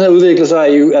hvordan den havde udviklet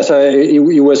sig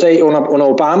i USA under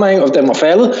Obama, ikke? Og den var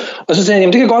faldet. Og så sagde han,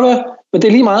 jamen det kan godt være, men det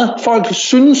er lige meget.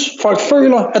 Folk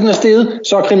føler, at den er steget,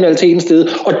 så er kriminaliteten steget.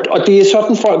 Og det er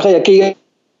sådan, folk reagerer.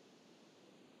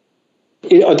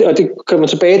 Og det kommer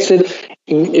tilbage til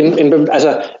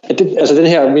den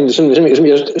her, som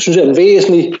jeg synes er en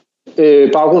væsentlig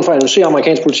baggrund for at analysere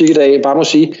amerikansk politik i dag, bare må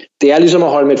sige, det er ligesom at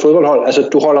holde med et fodboldhold. Altså,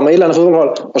 du holder med et eller andet fodboldhold,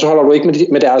 og så holder du ikke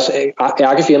med deres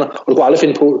ærkefjender, og du kan aldrig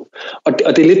finde på.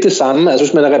 Og det er lidt det samme. Altså,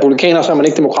 hvis man er republikaner, så er man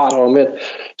ikke demokrat og omvendt.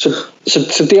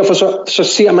 Så derfor så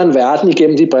ser man verden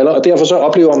igennem de briller, og derfor så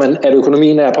oplever man, at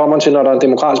økonomien er på til, når der er en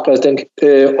demokratisk præsident,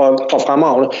 og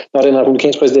fremragende, når den er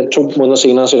republikansk præsident 2 måneder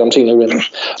senere, selvom tingene er uvendt.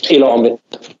 Eller omvendt.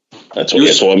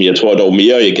 Jeg tror dog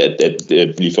mere ikke, at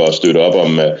lige for at støtte op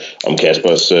om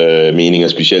Kaspers mening, og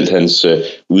specielt hans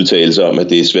udtalelser om, at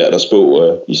det er svært at spå,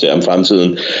 især om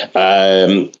fremtiden.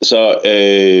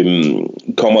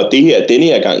 Kommer denne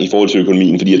her gang i forhold til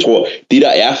økonomien, fordi jeg tror, det der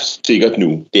er sikkert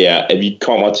nu, det er, at vi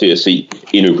kommer til at se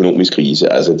en økonomisk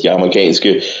krise. Altså de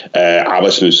amerikanske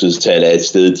arbejdsløshedstal er et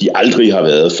sted, de aldrig har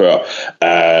været før.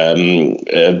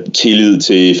 Tillid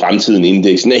til fremtiden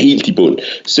indeksen er helt i bund.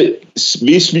 Så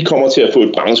hvis vi kommer til at få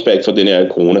et bounce back for den her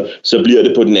corona, så bliver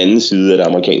det på den anden side af det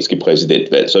amerikanske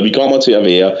præsidentvalg. Så vi kommer til at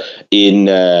være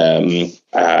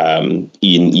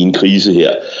i en krise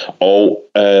her. Og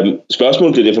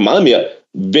spørgsmålet bliver derfor meget mere,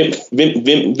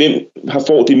 hvem har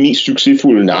fået det mest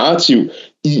succesfulde narrativ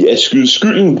i at skyde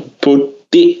skylden på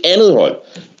det andet hold?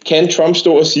 kan Trump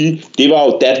stå og sige, det var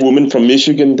jo that woman from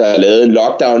Michigan, der lavede en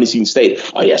lockdown i sin stat,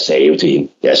 og jeg sagde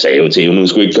jo til hende, hun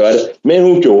skulle ikke gøre det, men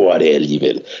hun gjorde det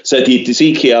alligevel. Så det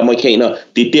se, kære amerikanere,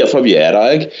 det er derfor, vi er der,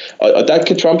 ikke? Og der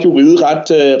kan Trump jo ride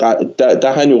der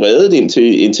har han jo reddet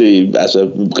indtil altså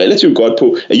relativt godt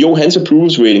på, at jo, hans approval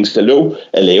ratings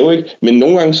er lave, ikke? Men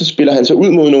nogle gange så spiller han sig ud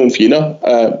mod nogle fjender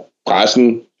af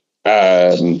pressen,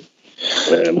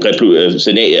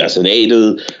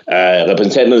 senatet,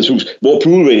 repræsentanternes hus, hvor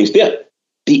approval ratings det er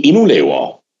endnu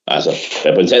lavere. Altså,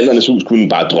 repræsentanternes hus kunne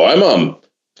bare drømme om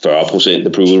 40%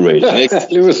 approval rating, ikke?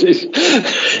 Lige præcis.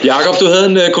 Jakob, du havde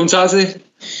en kommentar til?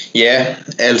 Ja,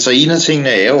 altså en af tingene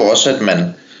er jo også, at man,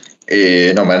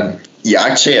 når man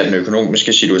iagttager den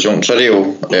økonomiske situation, så er det jo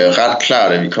ret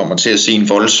klart, at vi kommer til at se en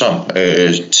voldsom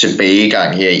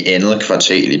tilbagegang her i andet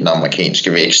kvartal i den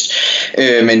amerikanske vækst.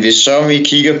 Men hvis så vi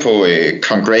kigger på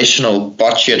Congressional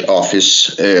Budget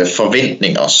Office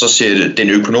forventninger, så ser den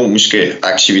økonomiske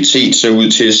aktivitet så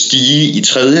ud til at stige i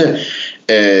tredje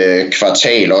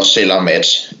kvartal, også selvom at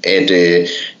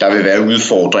der vil være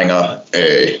udfordringer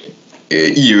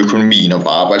i økonomien og på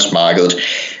arbejdsmarkedet.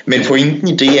 Men pointen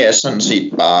i det er sådan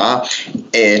set bare,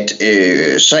 at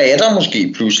så er der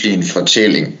måske pludselig en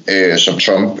fortælling, som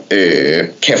Trump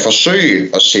kan forsøge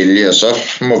at sælge, og så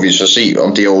må vi så se,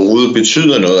 om det overhovedet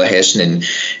betyder noget at have sådan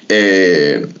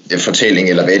en fortælling,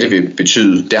 eller hvad det vil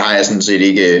betyde. Det har jeg sådan set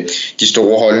ikke de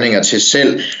store holdninger til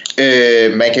selv.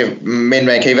 Men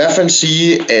man kan i hvert fald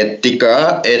sige, at det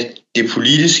gør, at det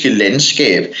politiske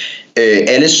landskab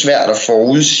er lidt svært at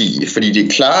forudsige, fordi det er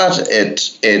klart,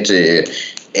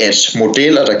 at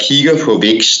modeller, der kigger på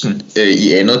væksten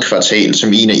i andet kvartal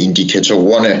som en af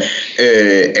indikatorerne,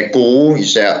 er gode,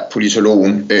 især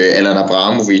politologen Alan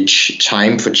Abramovich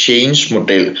Time for Change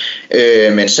model.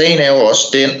 Men sagen er jo også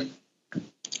den,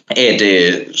 at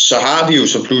så har vi jo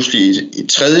så pludselig et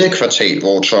tredje kvartal,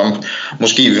 hvor Trump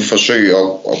måske vil forsøge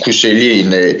at kunne sælge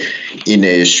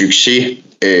en succes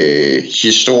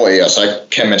historie, og så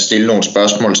kan man stille nogle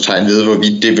spørgsmålstegn ved,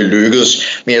 hvorvidt det vil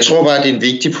lykkes. Men jeg tror bare, at det er en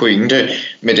vigtig pointe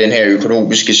med den her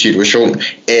økonomiske situation,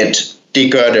 at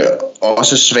det gør det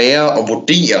også sværere at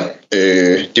vurdere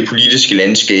det politiske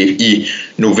landskab i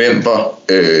november,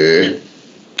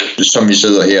 som vi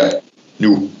sidder her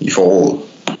nu i foråret.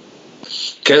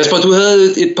 Kasper, du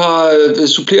havde et par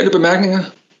supplerende bemærkninger.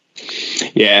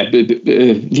 Ja,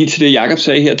 lige til det Jakob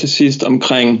sagde her til sidst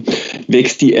omkring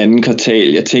vækst i anden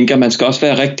kvartal. Jeg tænker, man skal også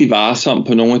være rigtig varsom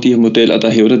på nogle af de her modeller,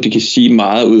 der hævder, at de kan sige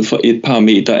meget ud fra et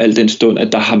parameter, al den stund,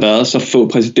 at der har været så få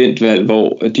præsidentvalg,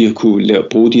 hvor de har kunne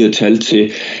bruge de her tal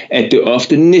til, at det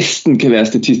ofte næsten kan være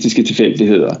statistiske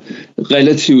tilfældigheder.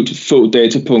 Relativt få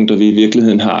datapunkter, vi i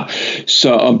virkeligheden har.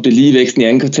 Så om det lige væksten i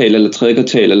anden kvartal, eller tredje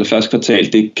kvartal, eller første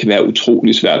kvartal, det kan være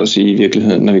utrolig svært at sige i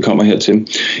virkeligheden, når vi kommer hertil.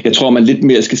 Jeg tror, man lidt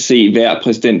mere skal se hver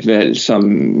præsidentvalg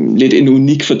som lidt en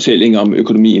unik fortælling om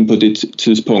økonomien på det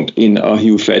tidspunkt, end at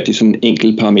hive fat i sådan en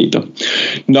enkelt parameter.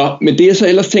 Nå, men det jeg så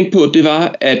ellers tænkte på, det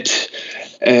var, at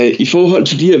i forhold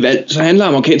til de her valg, så handler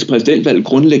amerikansk præsidentvalg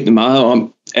grundlæggende meget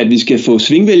om, at vi skal få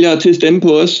svingvælgere til at stemme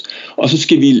på os, og så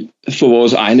skal vi få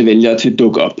vores egne vælgere til at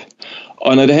dukke op.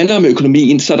 Og når det handler om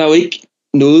økonomien, så er der jo ikke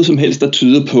noget som helst, der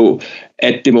tyder på,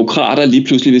 at demokrater lige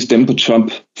pludselig vil stemme på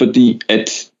Trump, fordi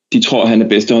at de tror, han er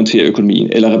bedst til at håndtere økonomien,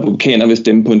 eller republikanere vil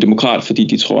stemme på en demokrat, fordi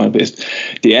de tror, han er bedst.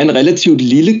 Det er en relativt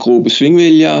lille gruppe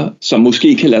svingvælgere, som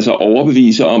måske kan lade sig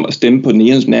overbevise om at stemme på den ene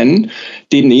eller den anden.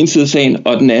 Det er den ene side af sagen,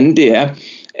 og den anden det er,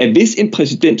 at hvis en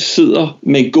præsident sidder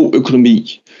med en god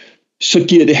økonomi, så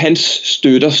giver det hans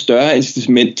støtter større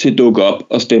incitament til at dukke op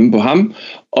og stemme på ham,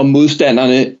 og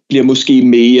modstanderne bliver måske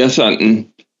mere sådan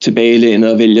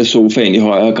tilbagelænet og vælger sofaen i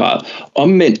højere grad.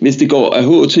 Omvendt, hvis det går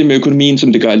af til med økonomien,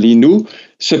 som det gør lige nu,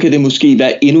 så kan det måske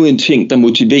være endnu en ting, der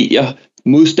motiverer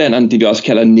modstanderne, det vi også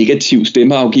kalder negativ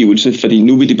stemmeafgivelse, fordi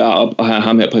nu vil de bare op og have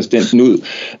ham her præsidenten ud,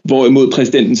 hvorimod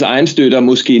præsidentens egen støtter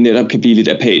måske netop kan blive lidt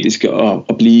apatiske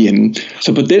og blive hjemme.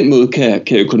 Så på den måde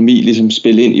kan økonomi ligesom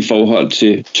spille ind i forhold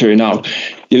til turnout.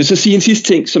 Jeg vil så sige en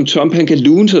sidste ting, som Trump han kan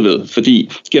lune sig ved, fordi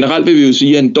generelt vil vi jo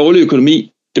sige, at en dårlig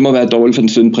økonomi, det må være dårligt for den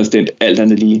siddende præsident, alt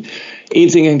andet lige. En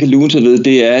ting, han kan lune sig ved,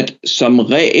 det er, at som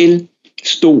regel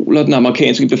stoler den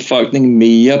amerikanske befolkning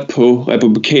mere på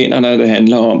republikanerne, når det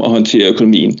handler om at håndtere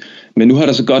økonomien. Men nu har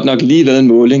der så godt nok lige været en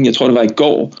måling, jeg tror det var i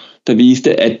går, der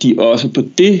viste, at de også på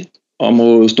det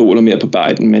område stoler mere på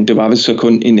Biden, men det var vist så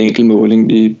kun en enkelt måling.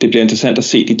 Det bliver interessant at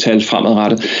se de tal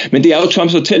fremadrettet. Men det er jo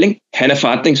Trumps fortælling. Han er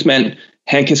forretningsmand.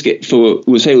 Han kan få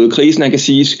USA ud af krisen. Han kan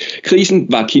sige, at krisen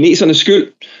var kinesernes skyld,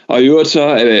 og i øvrigt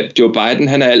så Joe Biden,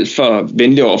 han er alt for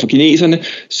venlig over for kineserne,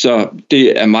 så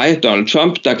det er mig, Donald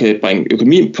Trump, der kan bringe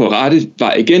økonomien på rette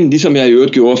vej igen, ligesom jeg i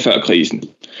øvrigt gjorde før krisen.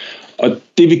 Og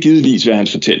det vil givetvis være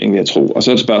hans fortælling, vil jeg tro. Og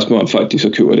så er det et spørgsmål, om folk de så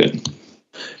køber den.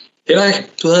 Henrik,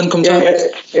 du havde en kommentar?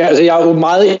 Ja, altså jeg er jo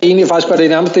meget enig, faktisk var det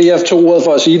nærmest det, jeg tog ordet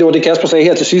for at sige. Det var det, Kasper sagde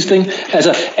her til sidst. Ikke?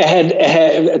 Altså,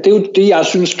 det er jo det, jeg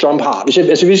synes, Trump har.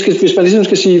 Hvis man ligesom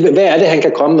skal sige, hvad er det, han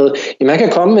kan komme med? Jamen, han kan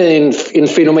komme med en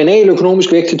fænomenal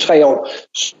økonomisk vækst i 3 år,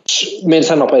 mens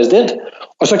han var præsident.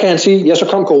 Og så kan han sige, ja, så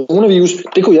kom coronavirus.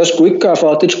 Det kunne jeg sgu ikke gøre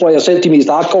for. Det tror jeg selv, de mest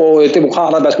hardcore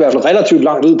demokrater, der skal i hvert fald relativt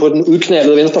langt ud på den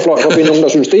udknaldede venstrefløj, for at finde nogen, der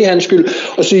synes, det er hans skyld,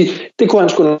 og sige, det kunne han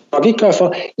sgu nok ikke gøre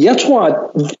for. Jeg tror,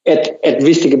 at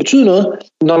hvis det kan betyde noget,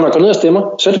 når man går ned og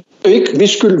stemmer, så er det jo ikke, hvis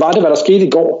skyld var det, hvad der skete i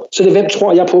går, så er det, hvem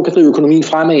tror jeg på, kan drive økonomien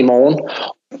fremad i morgen.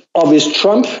 Og hvis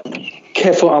Trump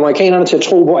kan få amerikanerne til at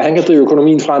tro på, at han kan drive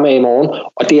økonomien fremad i morgen,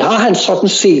 og det har han sådan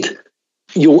set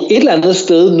jo et eller andet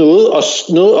sted noget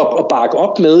at bakke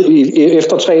op med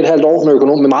efter 3,5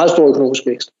 år med meget stor økonomisk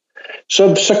vækst.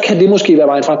 Så kan det måske være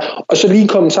vejen frem. Og så lige en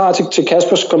kommentar til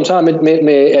Kaspers kommentar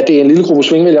med, at det er en lille gruppe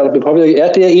svingvælgere, der bliver påvirket. Ja,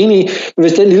 det er jeg enig i. Men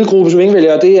hvis den lille gruppe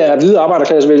svingvælgere, det er hvide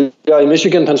arbejderklassevælgere i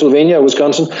Michigan, Pennsylvania og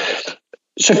Wisconsin,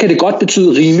 så kan det godt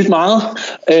betyde rimeligt meget.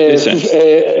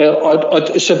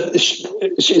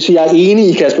 Så jeg er enig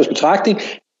i Kaspers betragtning.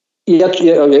 Jeg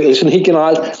sådan helt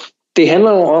generelt, det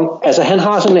handler jo om, altså han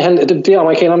har sådan, det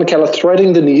amerikanerne kalder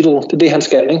threading the needle, det er det, han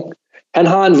skal, ikke? Han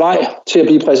har en vej til at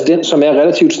blive præsident, som er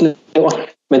relativt snæver,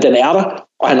 men den er der,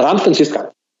 og han ramte den sidste gang.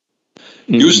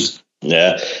 Just.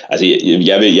 Ja, altså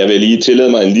jeg vil lige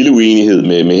tillade mig en lille uenighed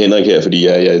med Henrik her, fordi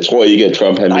jeg tror ikke, at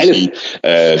Trump han vil sige,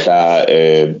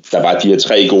 der var de her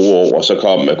 3 gode år, og så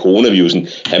kom coronavirusen.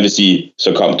 Han vil sige,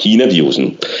 så kom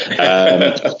Kina-virusen.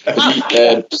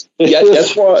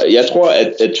 Jeg tror,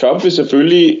 at Trump vil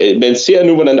selvfølgelig, man ser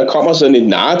nu, hvordan der kommer sådan et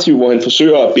narrativ, hvor han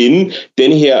forsøger at binde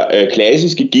den her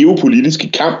klassiske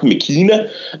geopolitiske kamp med Kina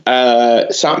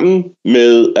sammen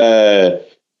med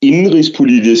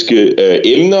indenrigspolitiske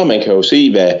emner. Man kan jo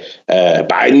se, hvad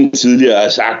Biden tidligere har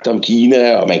sagt om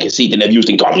Kina, og man kan se, at den her virus,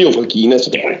 den kommer jo fra Kina, så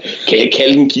det kan jeg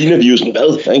kalde den Kina-virusen,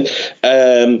 hvad? Ikke?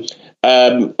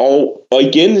 Og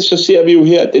igen, så ser vi jo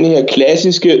her den her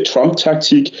klassiske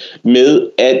Trump-taktik med,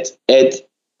 at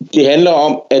det handler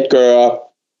om at gøre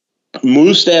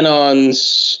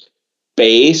modstanderens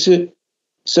base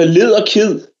så led og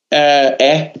ked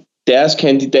af deres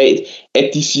kandidat, at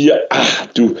de siger,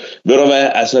 ved du hvad,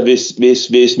 altså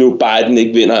hvis nu Biden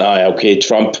ikke vinder, okay,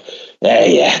 Trump,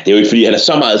 ja, det er jo ikke fordi, han er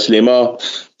så meget slemmere.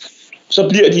 Så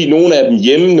bliver de, nogle af dem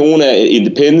hjemme, nogle af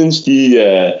independents,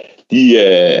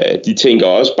 de tænker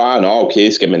også bare, okay,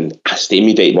 skal man stemme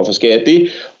i dag, hvorfor skal jeg det?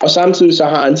 Og samtidig så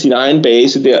har han sin egen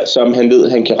base der, som han ved,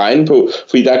 han kan regne på,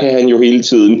 fordi der kan han jo hele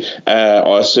tiden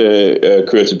også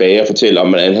køre tilbage og fortælle om,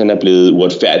 hvordan han er blevet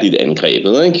uretfærdigt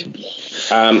angrebet, ikke?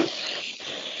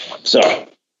 Så.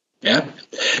 Ja,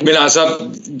 men altså,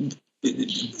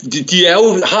 de er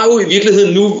jo, har jo i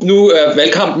virkeligheden nu er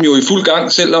valgkampen jo i fuld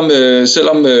gang,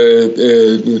 selvom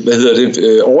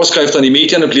overskrifterne i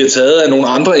medierne bliver taget af nogle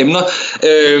andre emner.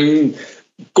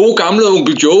 God gamle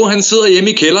onkel Joe, han sidder hjemme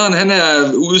i kælderen, han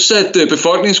er udsat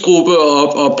befolkningsgruppe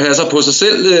og passer på sig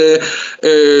selv.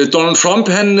 Donald Trump,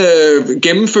 han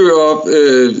gennemfører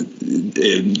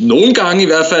nogle gange i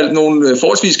hvert fald nogle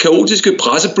forholdsvis kaotiske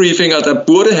pressebriefinger, der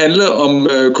burde handle om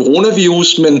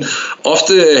coronavirus, men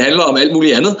ofte handler om alt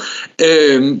muligt andet.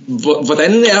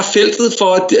 Hvordan er feltet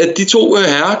for, at de to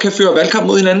herrer kan føre valgkamp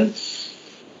mod hinanden?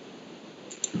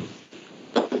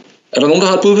 Er der nogen, der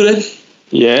har et bud på det?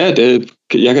 Ja,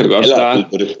 jeg kan da godt starte.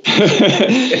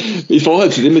 I forhold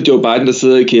til det med Joe Biden, der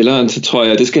sidder i kælderen, så tror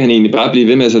jeg, det skal han egentlig bare blive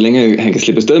ved med, så længe han kan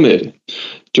slippe afsted med det.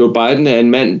 Joe Biden er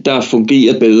en mand, der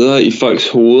fungerer bedre i folks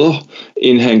hoveder,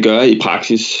 end han gør i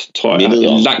praksis, tror jeg,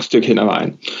 et langt stykke hen ad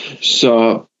vejen.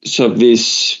 Så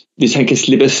hvis han kan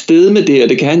slippe afsted med det, og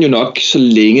det kan han jo nok, så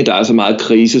længe der er så meget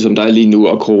krise, som der er lige nu,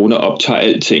 og corona optager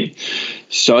alting,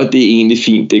 så er det egentlig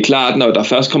fint. Det er klart, når der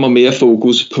først kommer mere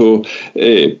fokus på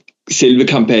selve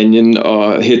kampagnen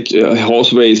og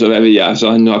horse race og hvad ved jeg, så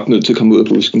er han nok nødt til at komme ud af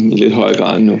busken i lidt højere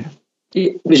grad nu.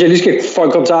 Hvis jeg lige skal få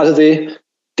en kommentar til det.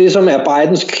 Det, som er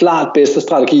Bidens klart bedste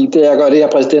strategi, det er at gøre det her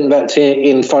præsidentvalg til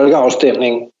en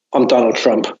folkeafstemning om Donald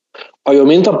Trump. Og jo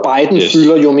mindre Biden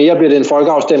fylder, jo mere bliver det en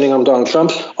folkeafstemning om Donald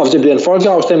Trump. Og hvis det bliver en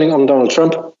folkeafstemning om Donald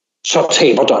Trump, så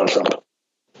taber Donald Trump.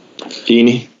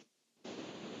 Enig.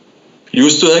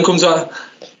 Just, du havde en kommentar?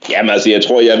 Jamen altså, jeg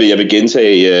tror, jeg vil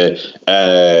gentage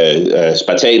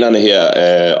spartanerne her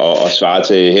og svare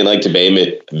til Henrik tilbage med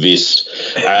hvis.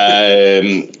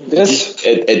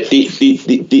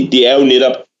 Det er jo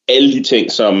netop alle de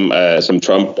ting, som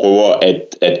Trump prøver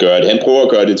at gøre det. Han prøver at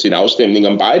gøre det til en afstemning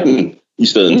om Biden i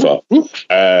stedet for.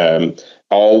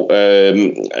 Og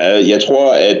jeg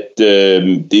tror, at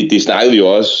det snakkede vi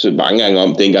jo også mange gange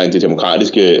om, dengang det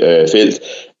demokratiske felt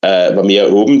var mere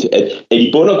åbent, at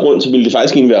i bund og grund, så ville det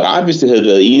faktisk ikke være rart, hvis det havde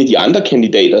været en af de andre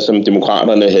kandidater, som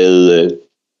demokraterne havde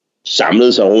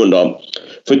samlet sig rundt om.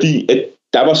 Fordi at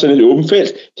der var sådan et åbent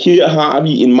felt. Her har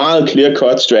vi en meget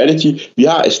clear-cut strategy. Vi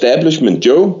har Establishment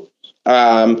Joe,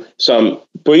 som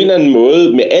på en eller anden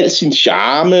måde med al sin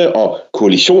charme og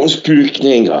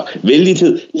koalitionsbygning og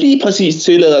vældighed lige præcis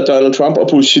tillader Donald Trump at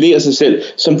positionere sig selv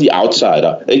som de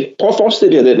outsider. Ikke? Prøv at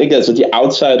forestille jer den, ikke? Altså de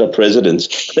outsider presidents.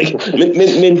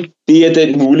 Men det er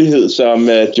den mulighed, som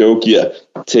Joe giver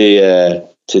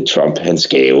til Trump, hans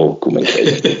gave, kunne man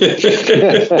kalde det.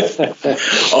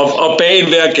 og bag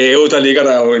enhver gave, der ligger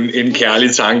der jo en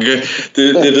kærlig tanke.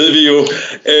 Det ved vi jo.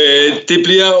 Det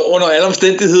bliver under alle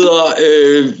omstændigheder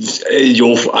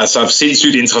jo altså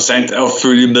sindssygt interessant at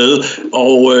følge med,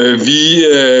 og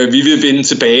vi vil vende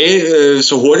tilbage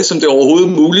så hurtigt som det er overhovedet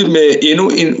muligt med endnu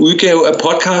en udgave af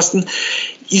podcasten.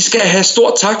 I skal have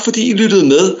stor tak, fordi I lyttede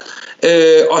med.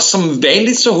 Og som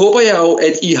vanligt, så håber jeg jo,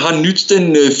 at I har nydt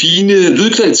den fine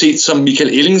lydkvalitet, som Michael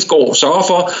Ellingsgaard sørger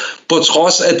for, på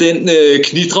trods af den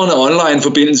knitrende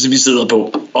online-forbindelse, vi sidder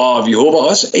på. Og vi håber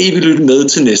også, at I vil lytte med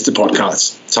til næste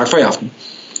podcast. Tak for i aften.